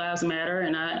with Black Lives Matter,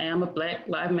 and I am a Black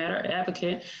Lives Matter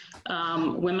advocate,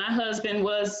 when my husband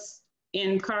was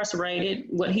incarcerated,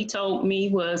 what he told me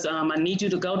was, I need you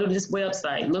to go to this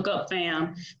website, look up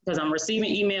FAM, because I'm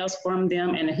receiving emails from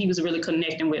them, and he was really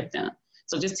connecting with them.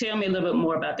 So just tell me a little bit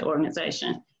more about the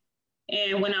organization.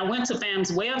 And when I went to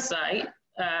FAM's website,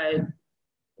 I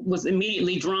was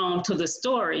immediately drawn to the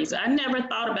stories. I never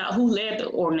thought about who led the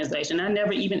organization. I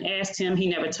never even asked him, he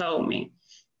never told me.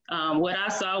 What I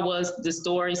saw was the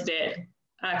stories that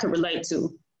I could relate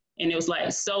to. And it was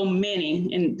like so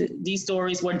many, and these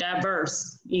stories were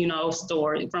diverse,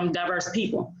 stories from diverse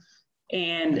people.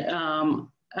 And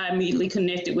I immediately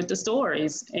connected with the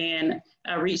stories, and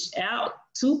I reached out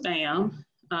to FAM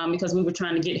because we were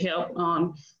trying to get help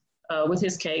on with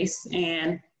his case.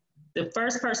 And the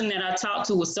first person that I talked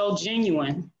to was so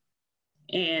genuine,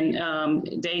 and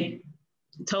they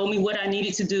told me what I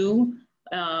needed to do.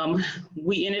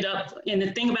 We ended up, and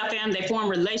the thing about FAM, they form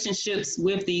relationships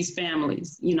with these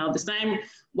families. The same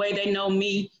way they know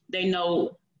me, they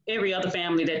know every other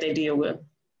family that they deal with.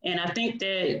 And I think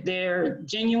that they're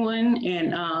genuine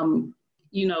and,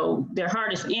 their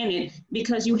heart is in it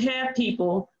because you have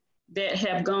people that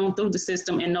have gone through the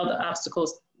system and know the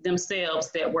obstacles themselves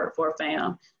that work for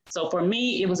FAM. So for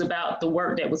me, it was about the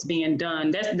work that was being done.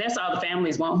 That's all the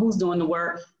families want. Who's doing the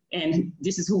work? And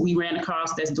this is who we ran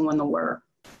across that's doing the work.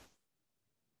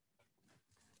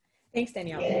 Thanks,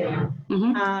 Danielle.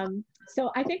 Mm-hmm.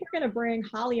 So I think we're going to bring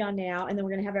Holly on now, and then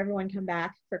we're going to have everyone come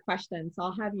back for questions. So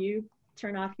I'll have you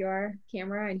turn off your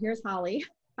camera, and here's Holly.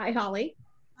 Hi, Holly.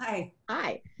 Hi.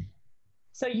 Hi.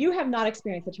 So you have not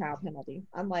experienced the child penalty,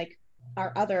 unlike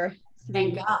our other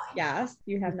Thank God. Yes,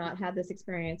 you have not had this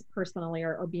experience personally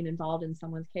or being involved in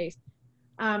someone's case.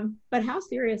 But how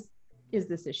serious is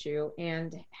this issue,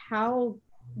 and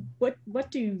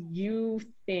what do you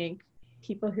think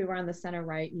people who are on the center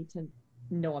right need to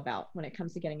know about when it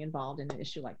comes to getting involved in an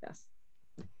issue like this?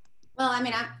 Well, I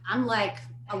mean, I'm like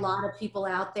a lot of people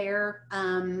out there.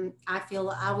 I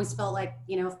always felt like,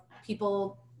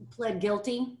 people pled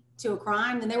guilty to a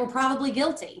crime, then they were probably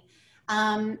guilty.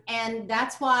 And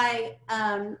that's why,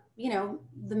 you know,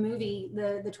 the movie,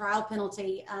 the trial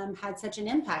penalty had such an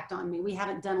impact on me. We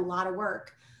haven't done a lot of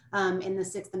work in the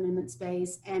Sixth Amendment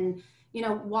space. And, you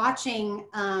know, watching,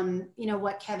 you know,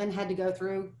 what Kevin had to go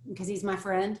through, because he's my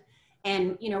friend,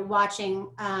 and, you know, watching,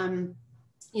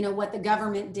 you know, what the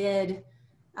government did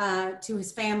to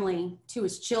his family, to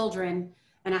his children.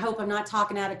 And I hope I'm not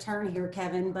talking out of turn here,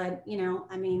 Kevin, but, you know,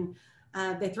 I mean,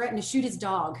 they threatened to shoot his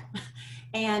dog.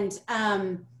 And,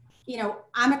 you know,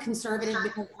 I'm a conservative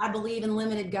because I believe in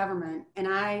limited government. And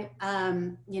I,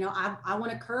 you know, I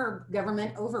want to curb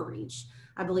government overreach.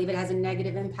 I believe it has a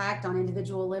negative impact on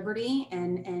individual liberty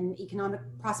and economic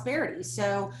prosperity.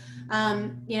 So,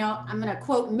 you know, I'm going to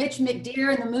quote Mitch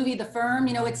McDeere in the movie The Firm,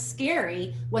 you know, it's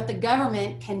scary what the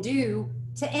government can do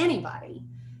to anybody.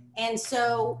 And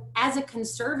so as a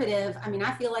conservative, I mean,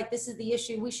 I feel like this is the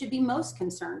issue we should be most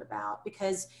concerned about,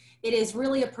 because it is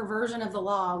really a perversion of the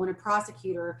law when a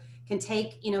prosecutor can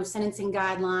take, you know, sentencing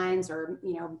guidelines or,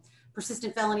 you know,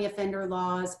 persistent felony offender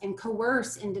laws and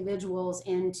coerce individuals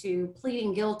into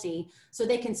pleading guilty so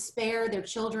they can spare their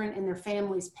children and their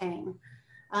families pain.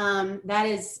 That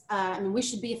is, I mean, we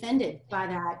should be offended by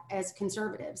that as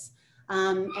conservatives.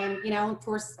 And, you know, of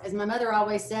course, as my mother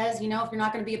always says, you know, if you're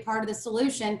not going to be a part of the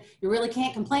solution, you really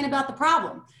can't complain about the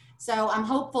problem. So I'm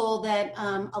hopeful that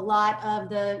a lot of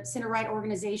the center-right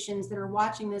organizations that are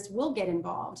watching this will get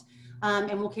involved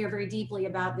and will care very deeply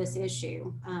about this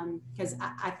issue, because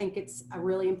I think it's a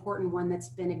really important one that's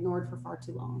been ignored for far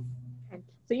too long. Okay.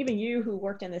 So even you who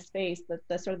worked in this space,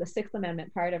 the sort of the Sixth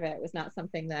Amendment part of it was not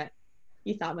something that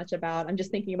you thought much about. I'm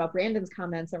just thinking about Brandon's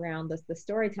comments around the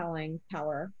storytelling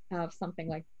power of something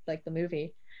like the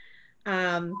movie.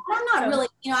 I'm not really,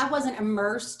 you know, I wasn't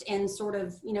immersed in sort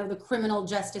of, you know, the criminal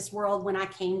justice world when I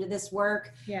came to this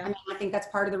work. Yeah. I mean, I think that's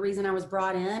part of the reason I was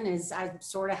brought in, is I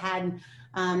sort of had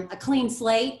a clean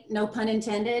slate, no pun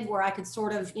intended, where I could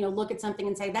sort of, you know, look at something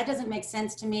and say, that doesn't make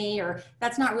sense to me, or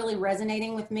that's not really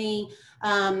resonating with me.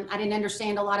 I didn't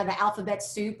understand a lot of the alphabet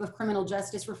soup of criminal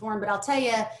justice reform, but I'll tell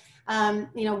you,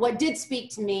 you know, what did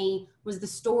speak to me was the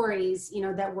stories, you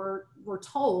know, that were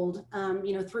told,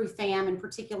 you know, through FAM, and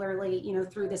particularly, you know,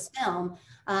 through this film.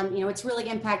 You know, it's really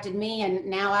impacted me, and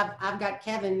now I've got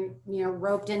Kevin, you know,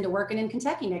 roped into working in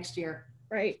Kentucky next year.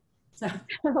 Right. So,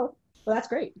 well, that's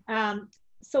great.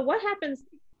 So what happens,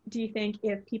 do you think,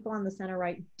 if people on the center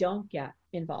right don't get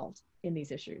involved in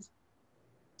these issues?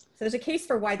 So there's a case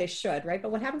for why they should, right?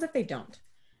 But what happens if they don't?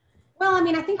 well, I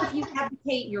mean, I think if you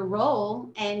advocate your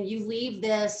role and you leave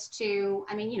this to,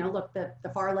 I mean, you know, look, the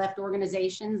far left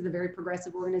organizations, the very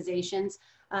progressive organizations,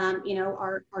 you know,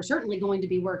 are certainly going to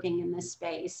be working in this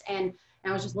space. And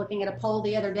I was just looking at a poll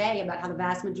the other day about how the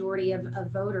vast majority of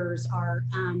voters are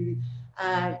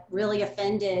really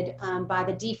offended by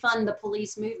the defund the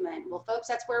police movement. Well, folks,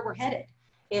 that's where we're headed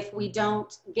if we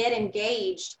don't get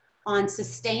engaged on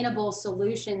sustainable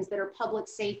solutions that are public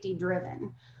safety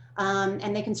driven.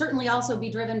 And they can certainly also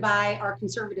be driven by our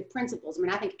conservative principles. I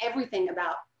mean, I think everything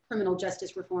about criminal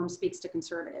justice reform speaks to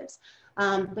conservatives.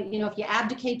 But, you know, if you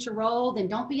abdicate your role, then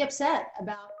don't be upset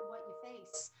about what you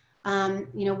face,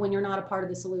 you know, when you're not a part of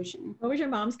the solution. What was your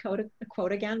mom's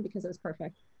quote again? Because it was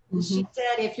perfect. She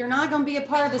said, if you're not going to be a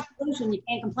part of the solution, you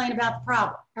can't complain about the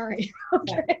problem. All right.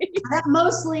 Okay. That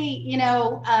mostly, you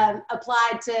know,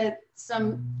 applied to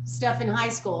some stuff in high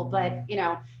school, but, you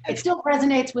know, it still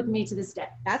resonates with me to this day.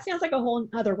 That sounds like a whole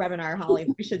other webinar, Holly,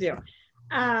 that we should do.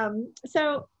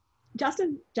 So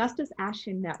Justice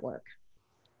Action Network,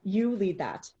 you lead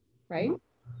that, right?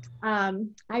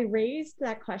 I raised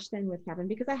that question with Kevin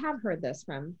because I have heard this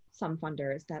from some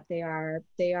funders, that they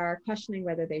are questioning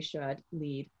whether they should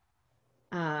lead.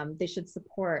 They should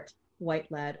support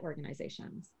white-led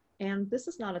organizations. And this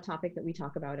is not a topic that we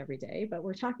talk about every day, but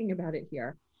we're talking about it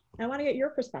here. And I want to get your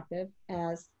perspective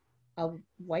as a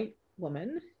white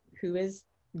woman who is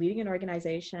leading an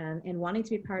organization and wanting to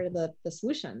be part of the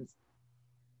solutions.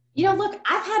 You know, look,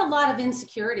 I've had a lot of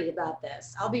insecurity about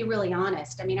this. I'll be really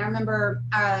honest. I mean, I remember,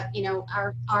 you know,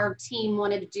 our team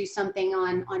wanted to do something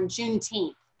on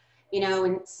Juneteenth, you know,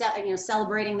 and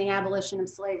celebrating the abolition of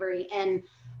slavery. And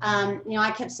you know,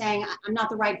 I kept saying I'm not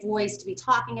the right voice to be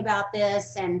talking about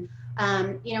this. And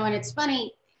you know, and it's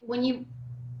funny when you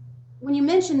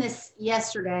mentioned this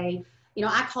yesterday. You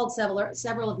know, I called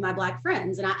several of my Black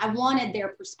friends, and I wanted their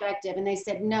perspective, and they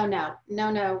said, no,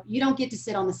 you don't get to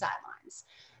sit on the sidelines.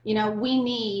 You know, we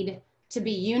need to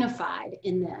be unified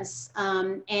in this.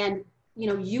 And, you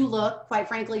know, you look, quite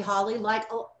frankly, Holly, like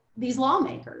these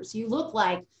lawmakers. You look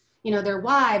like, you know, their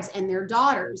wives and their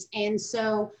daughters. And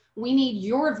so we need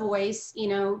your voice,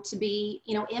 to be,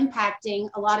 impacting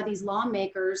a lot of these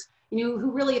lawmakers,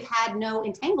 who really have had no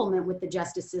entanglement with the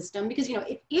justice system. Because,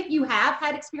 if you have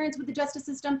had experience with the justice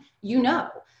system,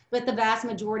 but the vast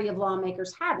majority of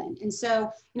lawmakers haven't. And so,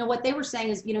 what they were saying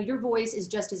is, your voice is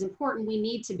just as important. We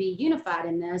need to be unified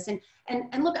in this. And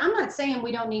look, I'm not saying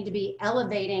we don't need to be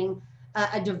elevating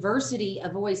a diversity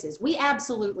of voices. We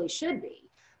absolutely should be.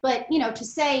 But, to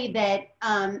say that,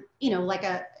 like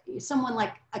someone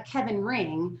like a Kevin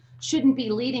Ring shouldn't be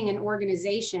leading an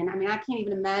organization. I mean, I can't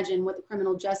even imagine what the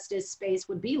criminal justice space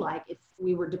would be like if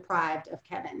we were deprived of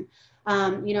Kevin,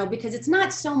 because it's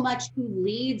not so much who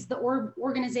leads the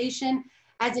organization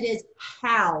as it is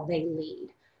how they lead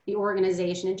the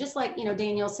organization. And just like,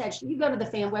 Danielle said, you go to the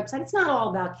FAM website, it's not all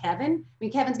about Kevin. I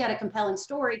mean, Kevin's got a compelling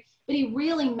story, but he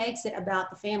really makes it about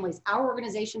the families. Our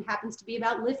organization happens to be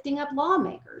about lifting up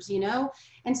lawmakers,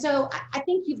 And so I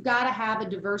think you've got to have a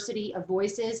diversity of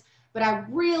voices, but I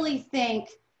really think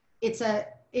it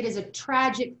is a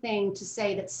tragic thing to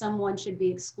say that someone should be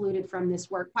excluded from this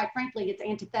work. Quite frankly, it's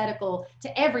antithetical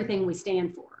to everything we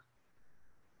stand for.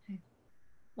 Okay.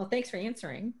 Well, thanks for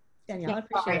answering, Danielle. I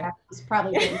appreciate it. It's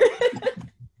probably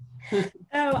So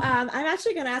I'm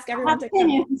actually going to ask everyone to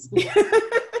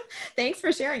thanks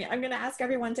for sharing it. I'm going to ask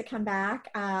everyone to come back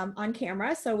on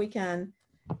camera so we can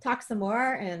talk some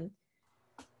more and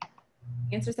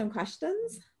answer some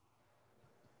questions.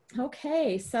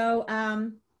 Okay, so I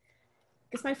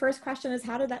guess my first question is,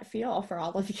 how did that feel for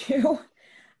all of you?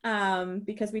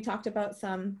 Because we talked about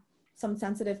some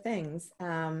sensitive things.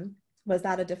 Was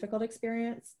that a difficult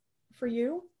experience for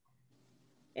you?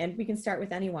 And we can start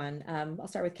with anyone. I'll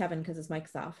start with Kevin because his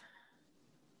mic's off.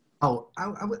 Oh,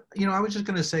 I was just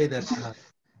going to say that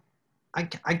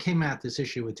I came at this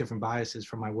issue with different biases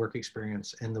from my work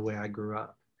experience and the way I grew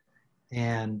up,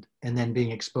 and then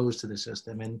being exposed to the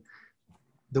system. And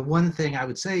the one thing I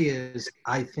would say is,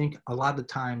 I think a lot of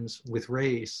times with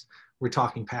race, we're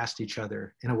talking past each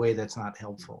other in a way that's not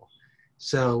helpful.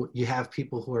 So you have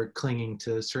people who are clinging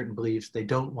to certain beliefs. They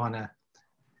want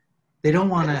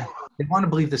to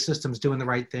believe the system's doing the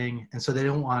right thing. And so they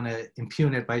don't want to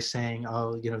impugn it by saying,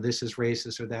 oh, this is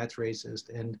racist or that's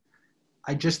racist. And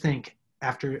I just think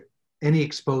after any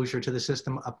exposure to the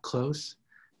system up close,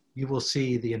 you will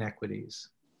see the inequities.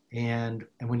 And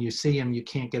when you see them, you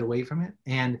can't get away from it.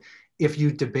 And if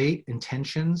you debate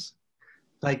intentions,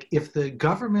 like if the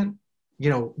government,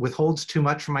 withholds too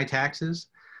much from my taxes,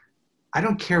 I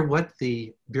don't care what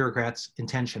the bureaucrat's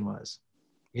intention was.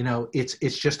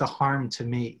 It's just a harm to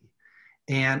me.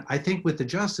 And I think with the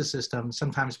justice system,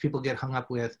 sometimes people get hung up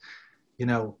with, when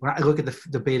I look at the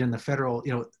debate in the federal,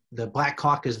 the Black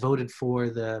Caucus voted for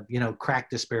the, crack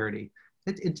disparity.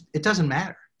 It doesn't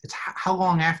matter. It's how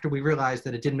long after we realized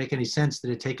that it didn't make any sense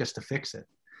did it take us to fix it?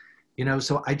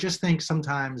 So I just think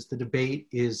sometimes the debate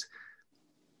is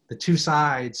the two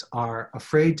sides are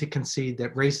afraid to concede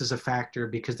that race is a factor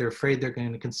because they're afraid they're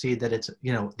going to concede that it's,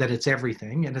 that it's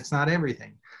everything, and it's not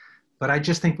everything. But I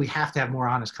just think we have to have more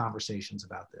honest conversations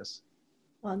about this.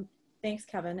 Well, thanks,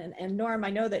 Kevin. And Norm, I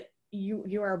know that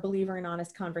you are a believer in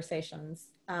honest conversations.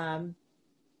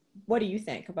 What do you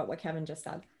think about what Kevin just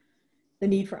said? The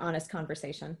need for honest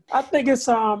conversation. I think it's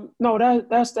no,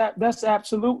 that's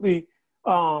absolutely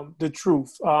the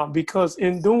truth. Because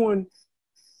in doing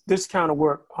this kind of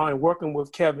work and working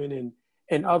with Kevin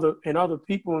and other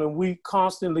people, and we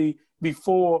constantly,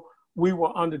 before we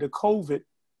were under the COVID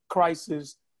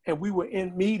crisis, and we were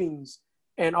in meetings,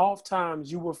 and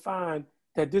oftentimes you will find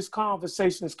that these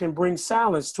conversations can bring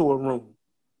silence to a room.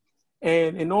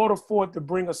 And in order for it to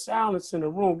bring a silence in a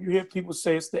room, you hear people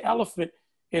say it's the elephant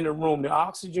in the room. The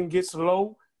oxygen gets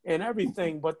low and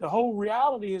everything, but the whole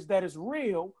reality is that it's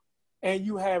real, and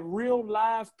you have real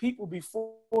live people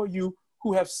before you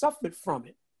who have suffered from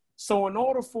it. So in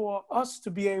order for us to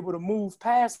be able to move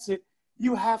past it,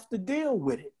 you have to deal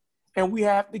with it. And we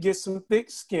have to get some thick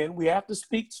skin. We have to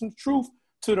speak some truth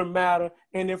to the matter.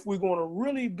 And if we're going to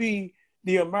really be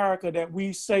the America that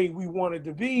we say we wanted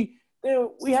to be,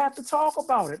 then we have to talk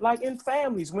about it. Like in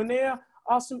families, when there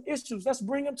are some issues, let's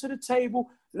bring them to the table,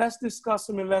 let's discuss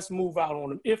them, and let's move out on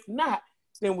them. If not,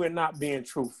 then we're not being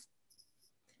truthful.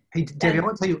 Hey, Debbie, I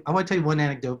want to tell you one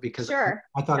anecdote because Sure.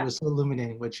 I thought it was so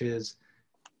illuminating, which is,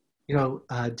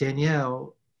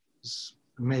 Danielle is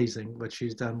amazing what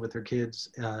she's done with her kids,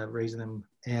 raising them.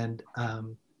 And,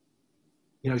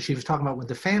 she was talking about with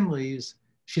the families,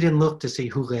 she didn't look to see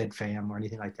who led FAM or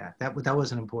anything like that. That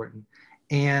wasn't important.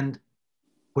 And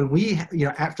when we,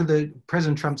 after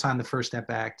President Trump signed the First Step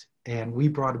Act, And we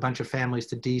brought a bunch of families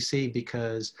to DC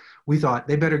because we thought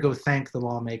they better go thank the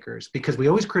lawmakers, because we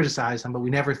always criticize them, but we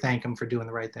never thank them for doing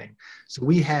the right thing. So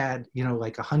we had,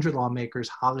 like 100 lawmakers.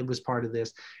 Holly was part of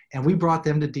this, and we brought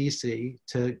them to DC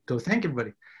to go thank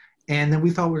everybody. And then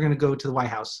we thought we were going to go to the White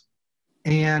House.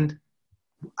 And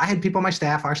I had people on my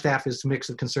staff. Our staff is a mix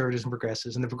of conservatives and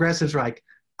progressives. And the progressives were like,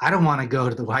 I don't want to go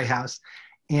to the White House.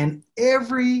 And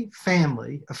every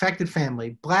family, affected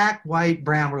family, black, white,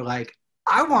 brown, were like,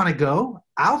 I want to go.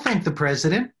 I'll thank the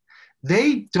president.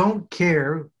 They don't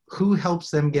care who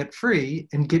helps them get free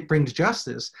and brings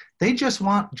justice. They just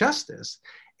want justice.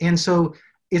 And so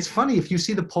it's funny, if you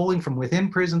see the polling from within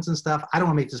prisons and stuff, I don't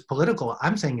want to make this political.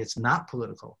 I'm saying it's not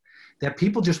political, that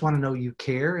people just want to know you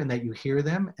care and that you hear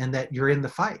them and that you're in the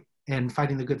fight and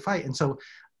fighting the good fight. And so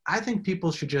I think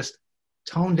people should just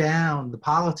tone down the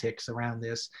politics around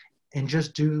this and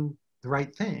just do the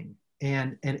right thing.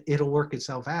 And it'll work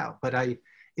itself out. But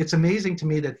it's amazing to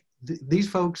me that these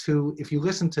folks who, if you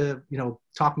listen to,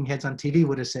 talking heads on TV,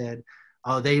 would have said,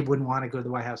 oh, they wouldn't want to go to the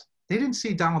White House. They didn't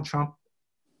see Donald Trump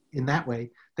in that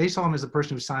way. They saw him as the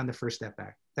person who signed the First Step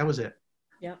Act. That was it.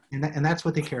 Yeah. And that's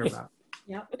what they care about.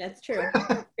 Yep, that's true.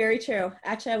 Very true.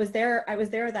 Actually, I was there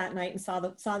that night and saw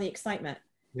the excitement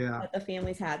that the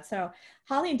families had. So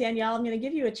Holly and Danielle, I'm going to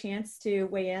give you a chance to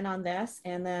weigh in on this.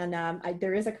 And then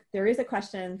there is a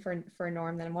question for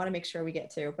Norm that I want to make sure we get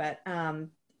to, but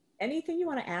anything you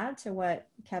want to add to what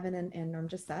Kevin and Norm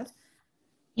just said?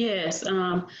 Yes.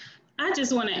 I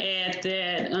just want to add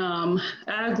that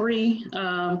I agree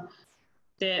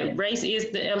that race is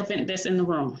the elephant that's in the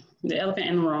room, the elephant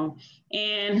in the room.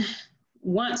 And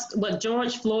once what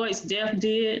George Floyd's death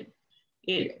did,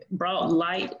 it brought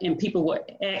light and people were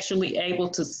actually able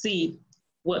to see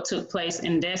what took place.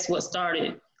 And that's what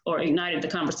started or ignited the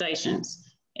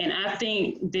conversations. And I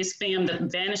think this film, The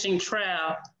Vanishing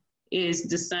Trial, is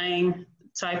the same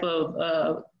type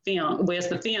of film, where it's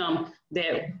the film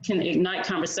that can ignite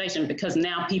conversation because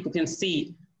now people can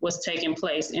see what's taking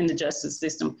place in the justice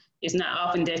system. It's not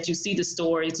often that you see the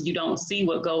stories, you don't see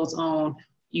what goes on,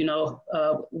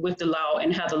 with the law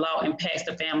and how the law impacts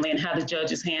the family and how the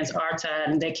judge's hands are tied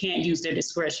and they can't use their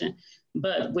discretion.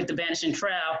 But with the Vanishing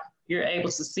Trial, you're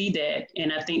able to see that.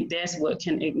 And I think that's what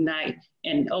can ignite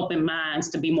and open minds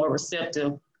to be more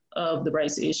receptive of the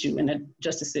race issue in the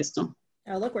justice system.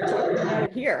 Oh, look, we're talking about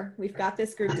it here. We've got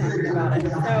this group talking about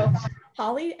it. So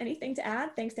Holly, anything to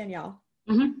add? Thanks, Danielle.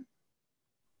 Mm-hmm.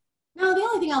 No, the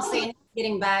only thing I'll say,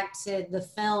 getting back to the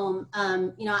film,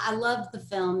 I love the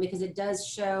film because it does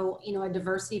show, a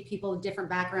diversity of people with different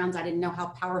backgrounds. I didn't know how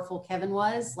powerful Kevin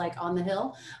was, like on the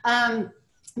Hill.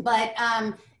 But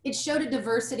it showed a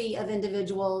diversity of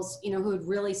individuals, who had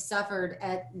really suffered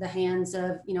at the hands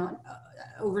of,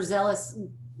 overzealous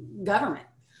government.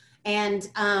 And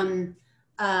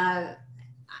I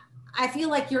feel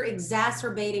like you're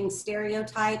exacerbating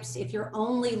stereotypes if you're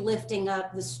only lifting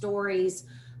up the stories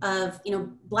of,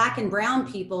 Black and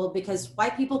brown people, because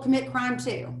white people commit crime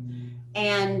too.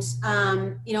 And,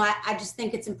 I just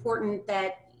think it's important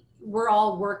that we're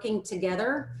all working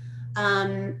together,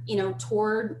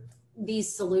 toward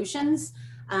these solutions.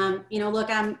 Look,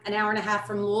 I'm an hour and a half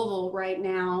from Louisville right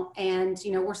now, and,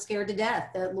 we're scared to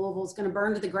death that Louisville's going to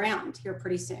burn to the ground here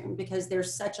pretty soon because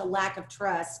there's such a lack of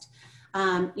trust,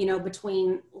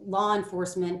 between law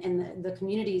enforcement and the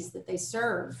communities that they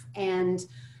serve. And,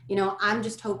 I'm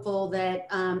just hopeful that,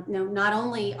 not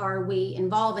only are we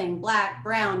involving Black,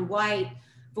 brown, white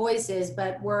voices,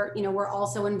 but we're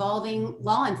also involving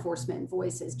law enforcement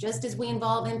voices. Just as we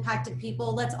involve impacted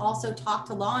people, let's also talk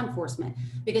to law enforcement,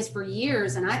 because for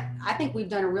years, and I think we've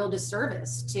done a real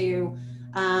disservice to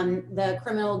the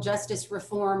criminal justice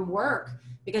reform work,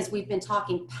 because we've been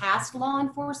talking past law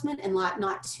enforcement and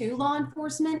not to law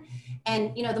enforcement.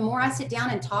 And, the more I sit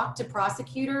down and talk to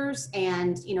prosecutors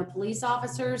and, police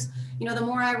officers, the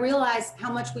more I realize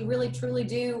how much we really truly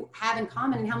do have in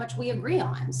common and how much we agree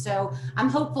on. So I'm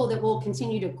hopeful that we'll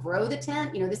continue to grow the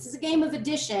tent. This is a game of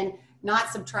addition, not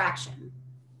subtraction.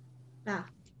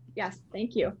 Yes,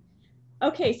 thank you.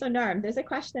 Okay, so Norm, there's a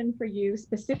question for you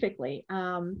specifically.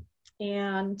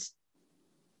 And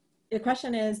the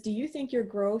question is, do you think your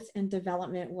growth and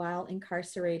development while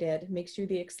incarcerated makes you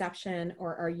the exception,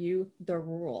 or are you the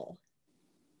rule?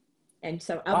 And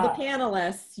so of the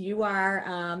panelists, you are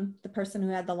the person who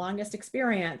had the longest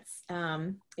experience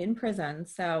in prison.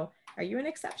 So are you an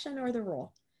exception or the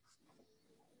rule?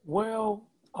 Well,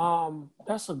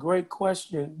 that's a great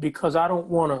question, because I don't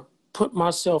want to put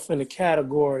myself in a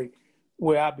category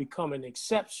where I become an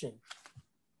exception.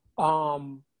 But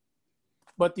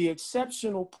the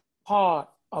exceptional part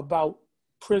about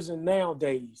prison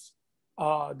nowadays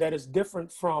that is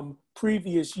different from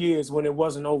previous years when it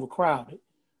wasn't overcrowded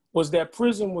was that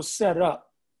prison was set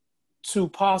up to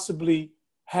possibly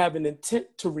have an intent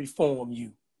to reform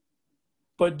you.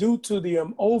 But due to the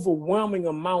overwhelming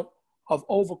amount of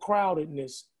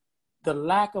overcrowdedness, the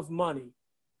lack of money,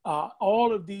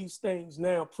 all of these things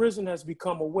now, prison has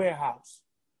become a warehouse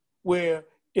where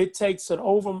it takes an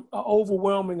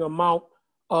overwhelming amount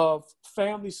of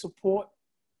family support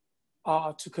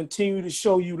to continue to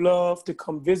show you love, to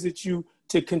come visit you,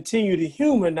 to continue to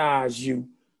humanize you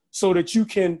so that you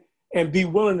can and be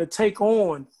willing to take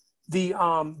on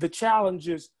the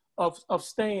challenges of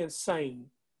staying sane,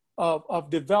 of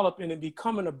developing and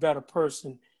becoming a better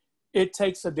person. It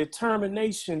takes a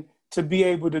determination to be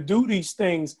able to do these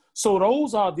things. So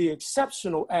those are the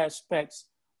exceptional aspects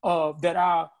that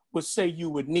I would say you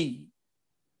would need.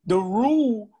 The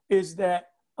rule is that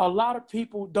a lot of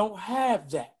people don't have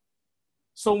that.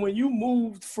 So when you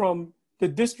moved from the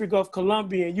District of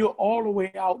Columbia and you're all the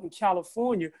way out in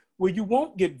California where you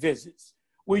won't get visits,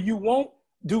 where you won't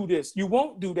do this, you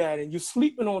won't do that, and you're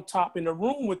sleeping on top in a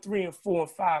room with 3 and 4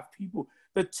 and 5 people,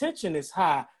 the tension is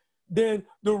high, then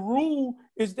the rule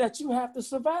is that you have to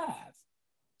survive.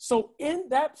 So in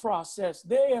that process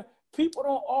there, people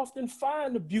don't often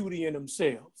find the beauty in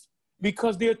themselves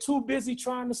because they're too busy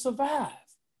trying to survive.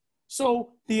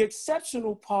 So the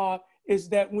exceptional part is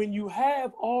that when you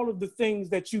have all of the things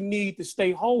that you need to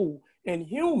stay whole and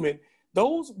human,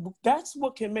 that's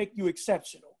what can make you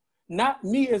exceptional. Not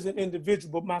me as an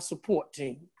individual, but my support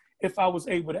team, if I was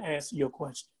able to answer your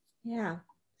question. Yeah.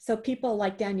 So people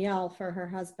like Danielle for her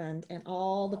husband and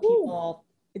all the people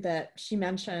that she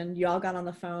mentioned, you all got on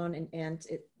the phone and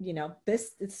it, you know,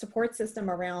 this support system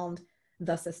around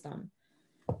the system.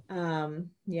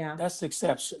 Yeah. That's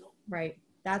exceptional. Right.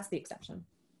 That's the exception.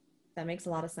 That makes a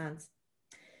lot of sense.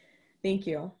 Thank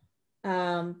you.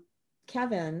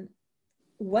 Kevin,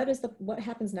 what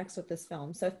happens next with this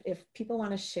film? So if people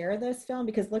want to share this film,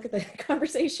 because look at the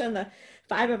conversation the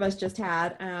 5 of us just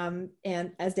had,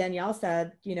 and as Danielle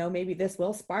said, you know, maybe this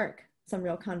will spark some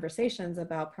real conversations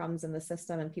about problems in the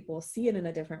system and people will see it in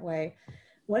a different way.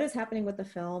 What is happening with the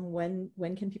film? When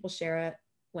can people share it?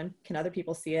 When can other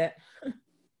people see it?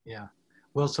 Yeah.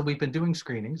 Well, so we've been doing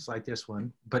screenings like this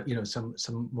one, but you know, some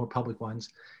more public ones.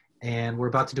 And we're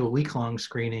about to do a week-long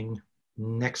screening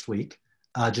next week,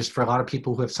 just for a lot of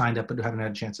people who have signed up but who haven't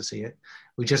had a chance to see it.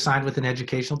 We just signed with an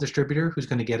educational distributor who's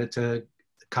going to get it to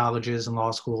colleges and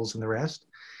law schools and the rest.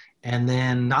 And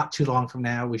then not too long from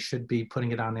now, we should be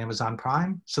putting it on Amazon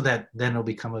Prime so that then it'll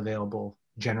become available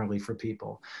generally for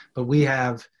people. But we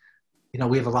have a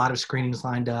lot of screenings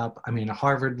lined up. I mean,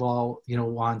 Harvard Law,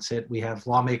 wants it. We have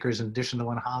lawmakers, in addition to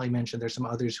one Holly mentioned, there's some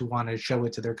others who want to show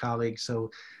it to their colleagues. So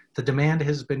the demand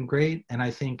has been great. And I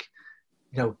think,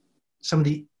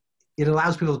 it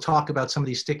allows people to talk about some of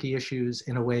these sticky issues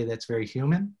in a way that's very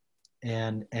human.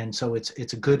 And so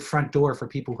it's a good front door for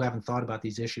people who haven't thought about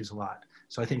these issues a lot.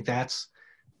 So I think that's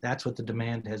what the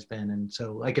demand has been. And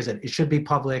so, like I said, it should be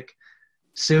public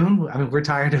soon. I mean, we're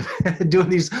tired of doing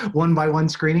these one-by-one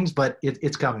screenings, but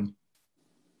it's coming.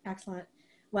 Excellent.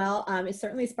 Well, it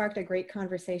certainly sparked a great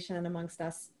conversation amongst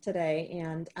us today.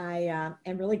 And I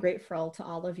am really grateful to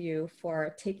all of you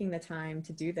for taking the time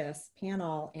to do this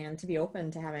panel and to be open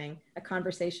to having a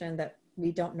conversation that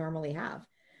we don't normally have.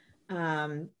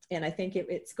 And I think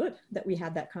it's good that we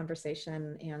had that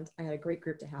conversation, and I had a great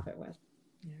group to have it with.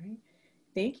 All right.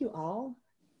 Thank you all,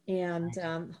 and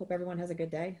hope everyone has a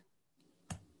good day.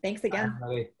 Thanks again.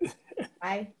 Bye.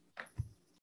 Bye.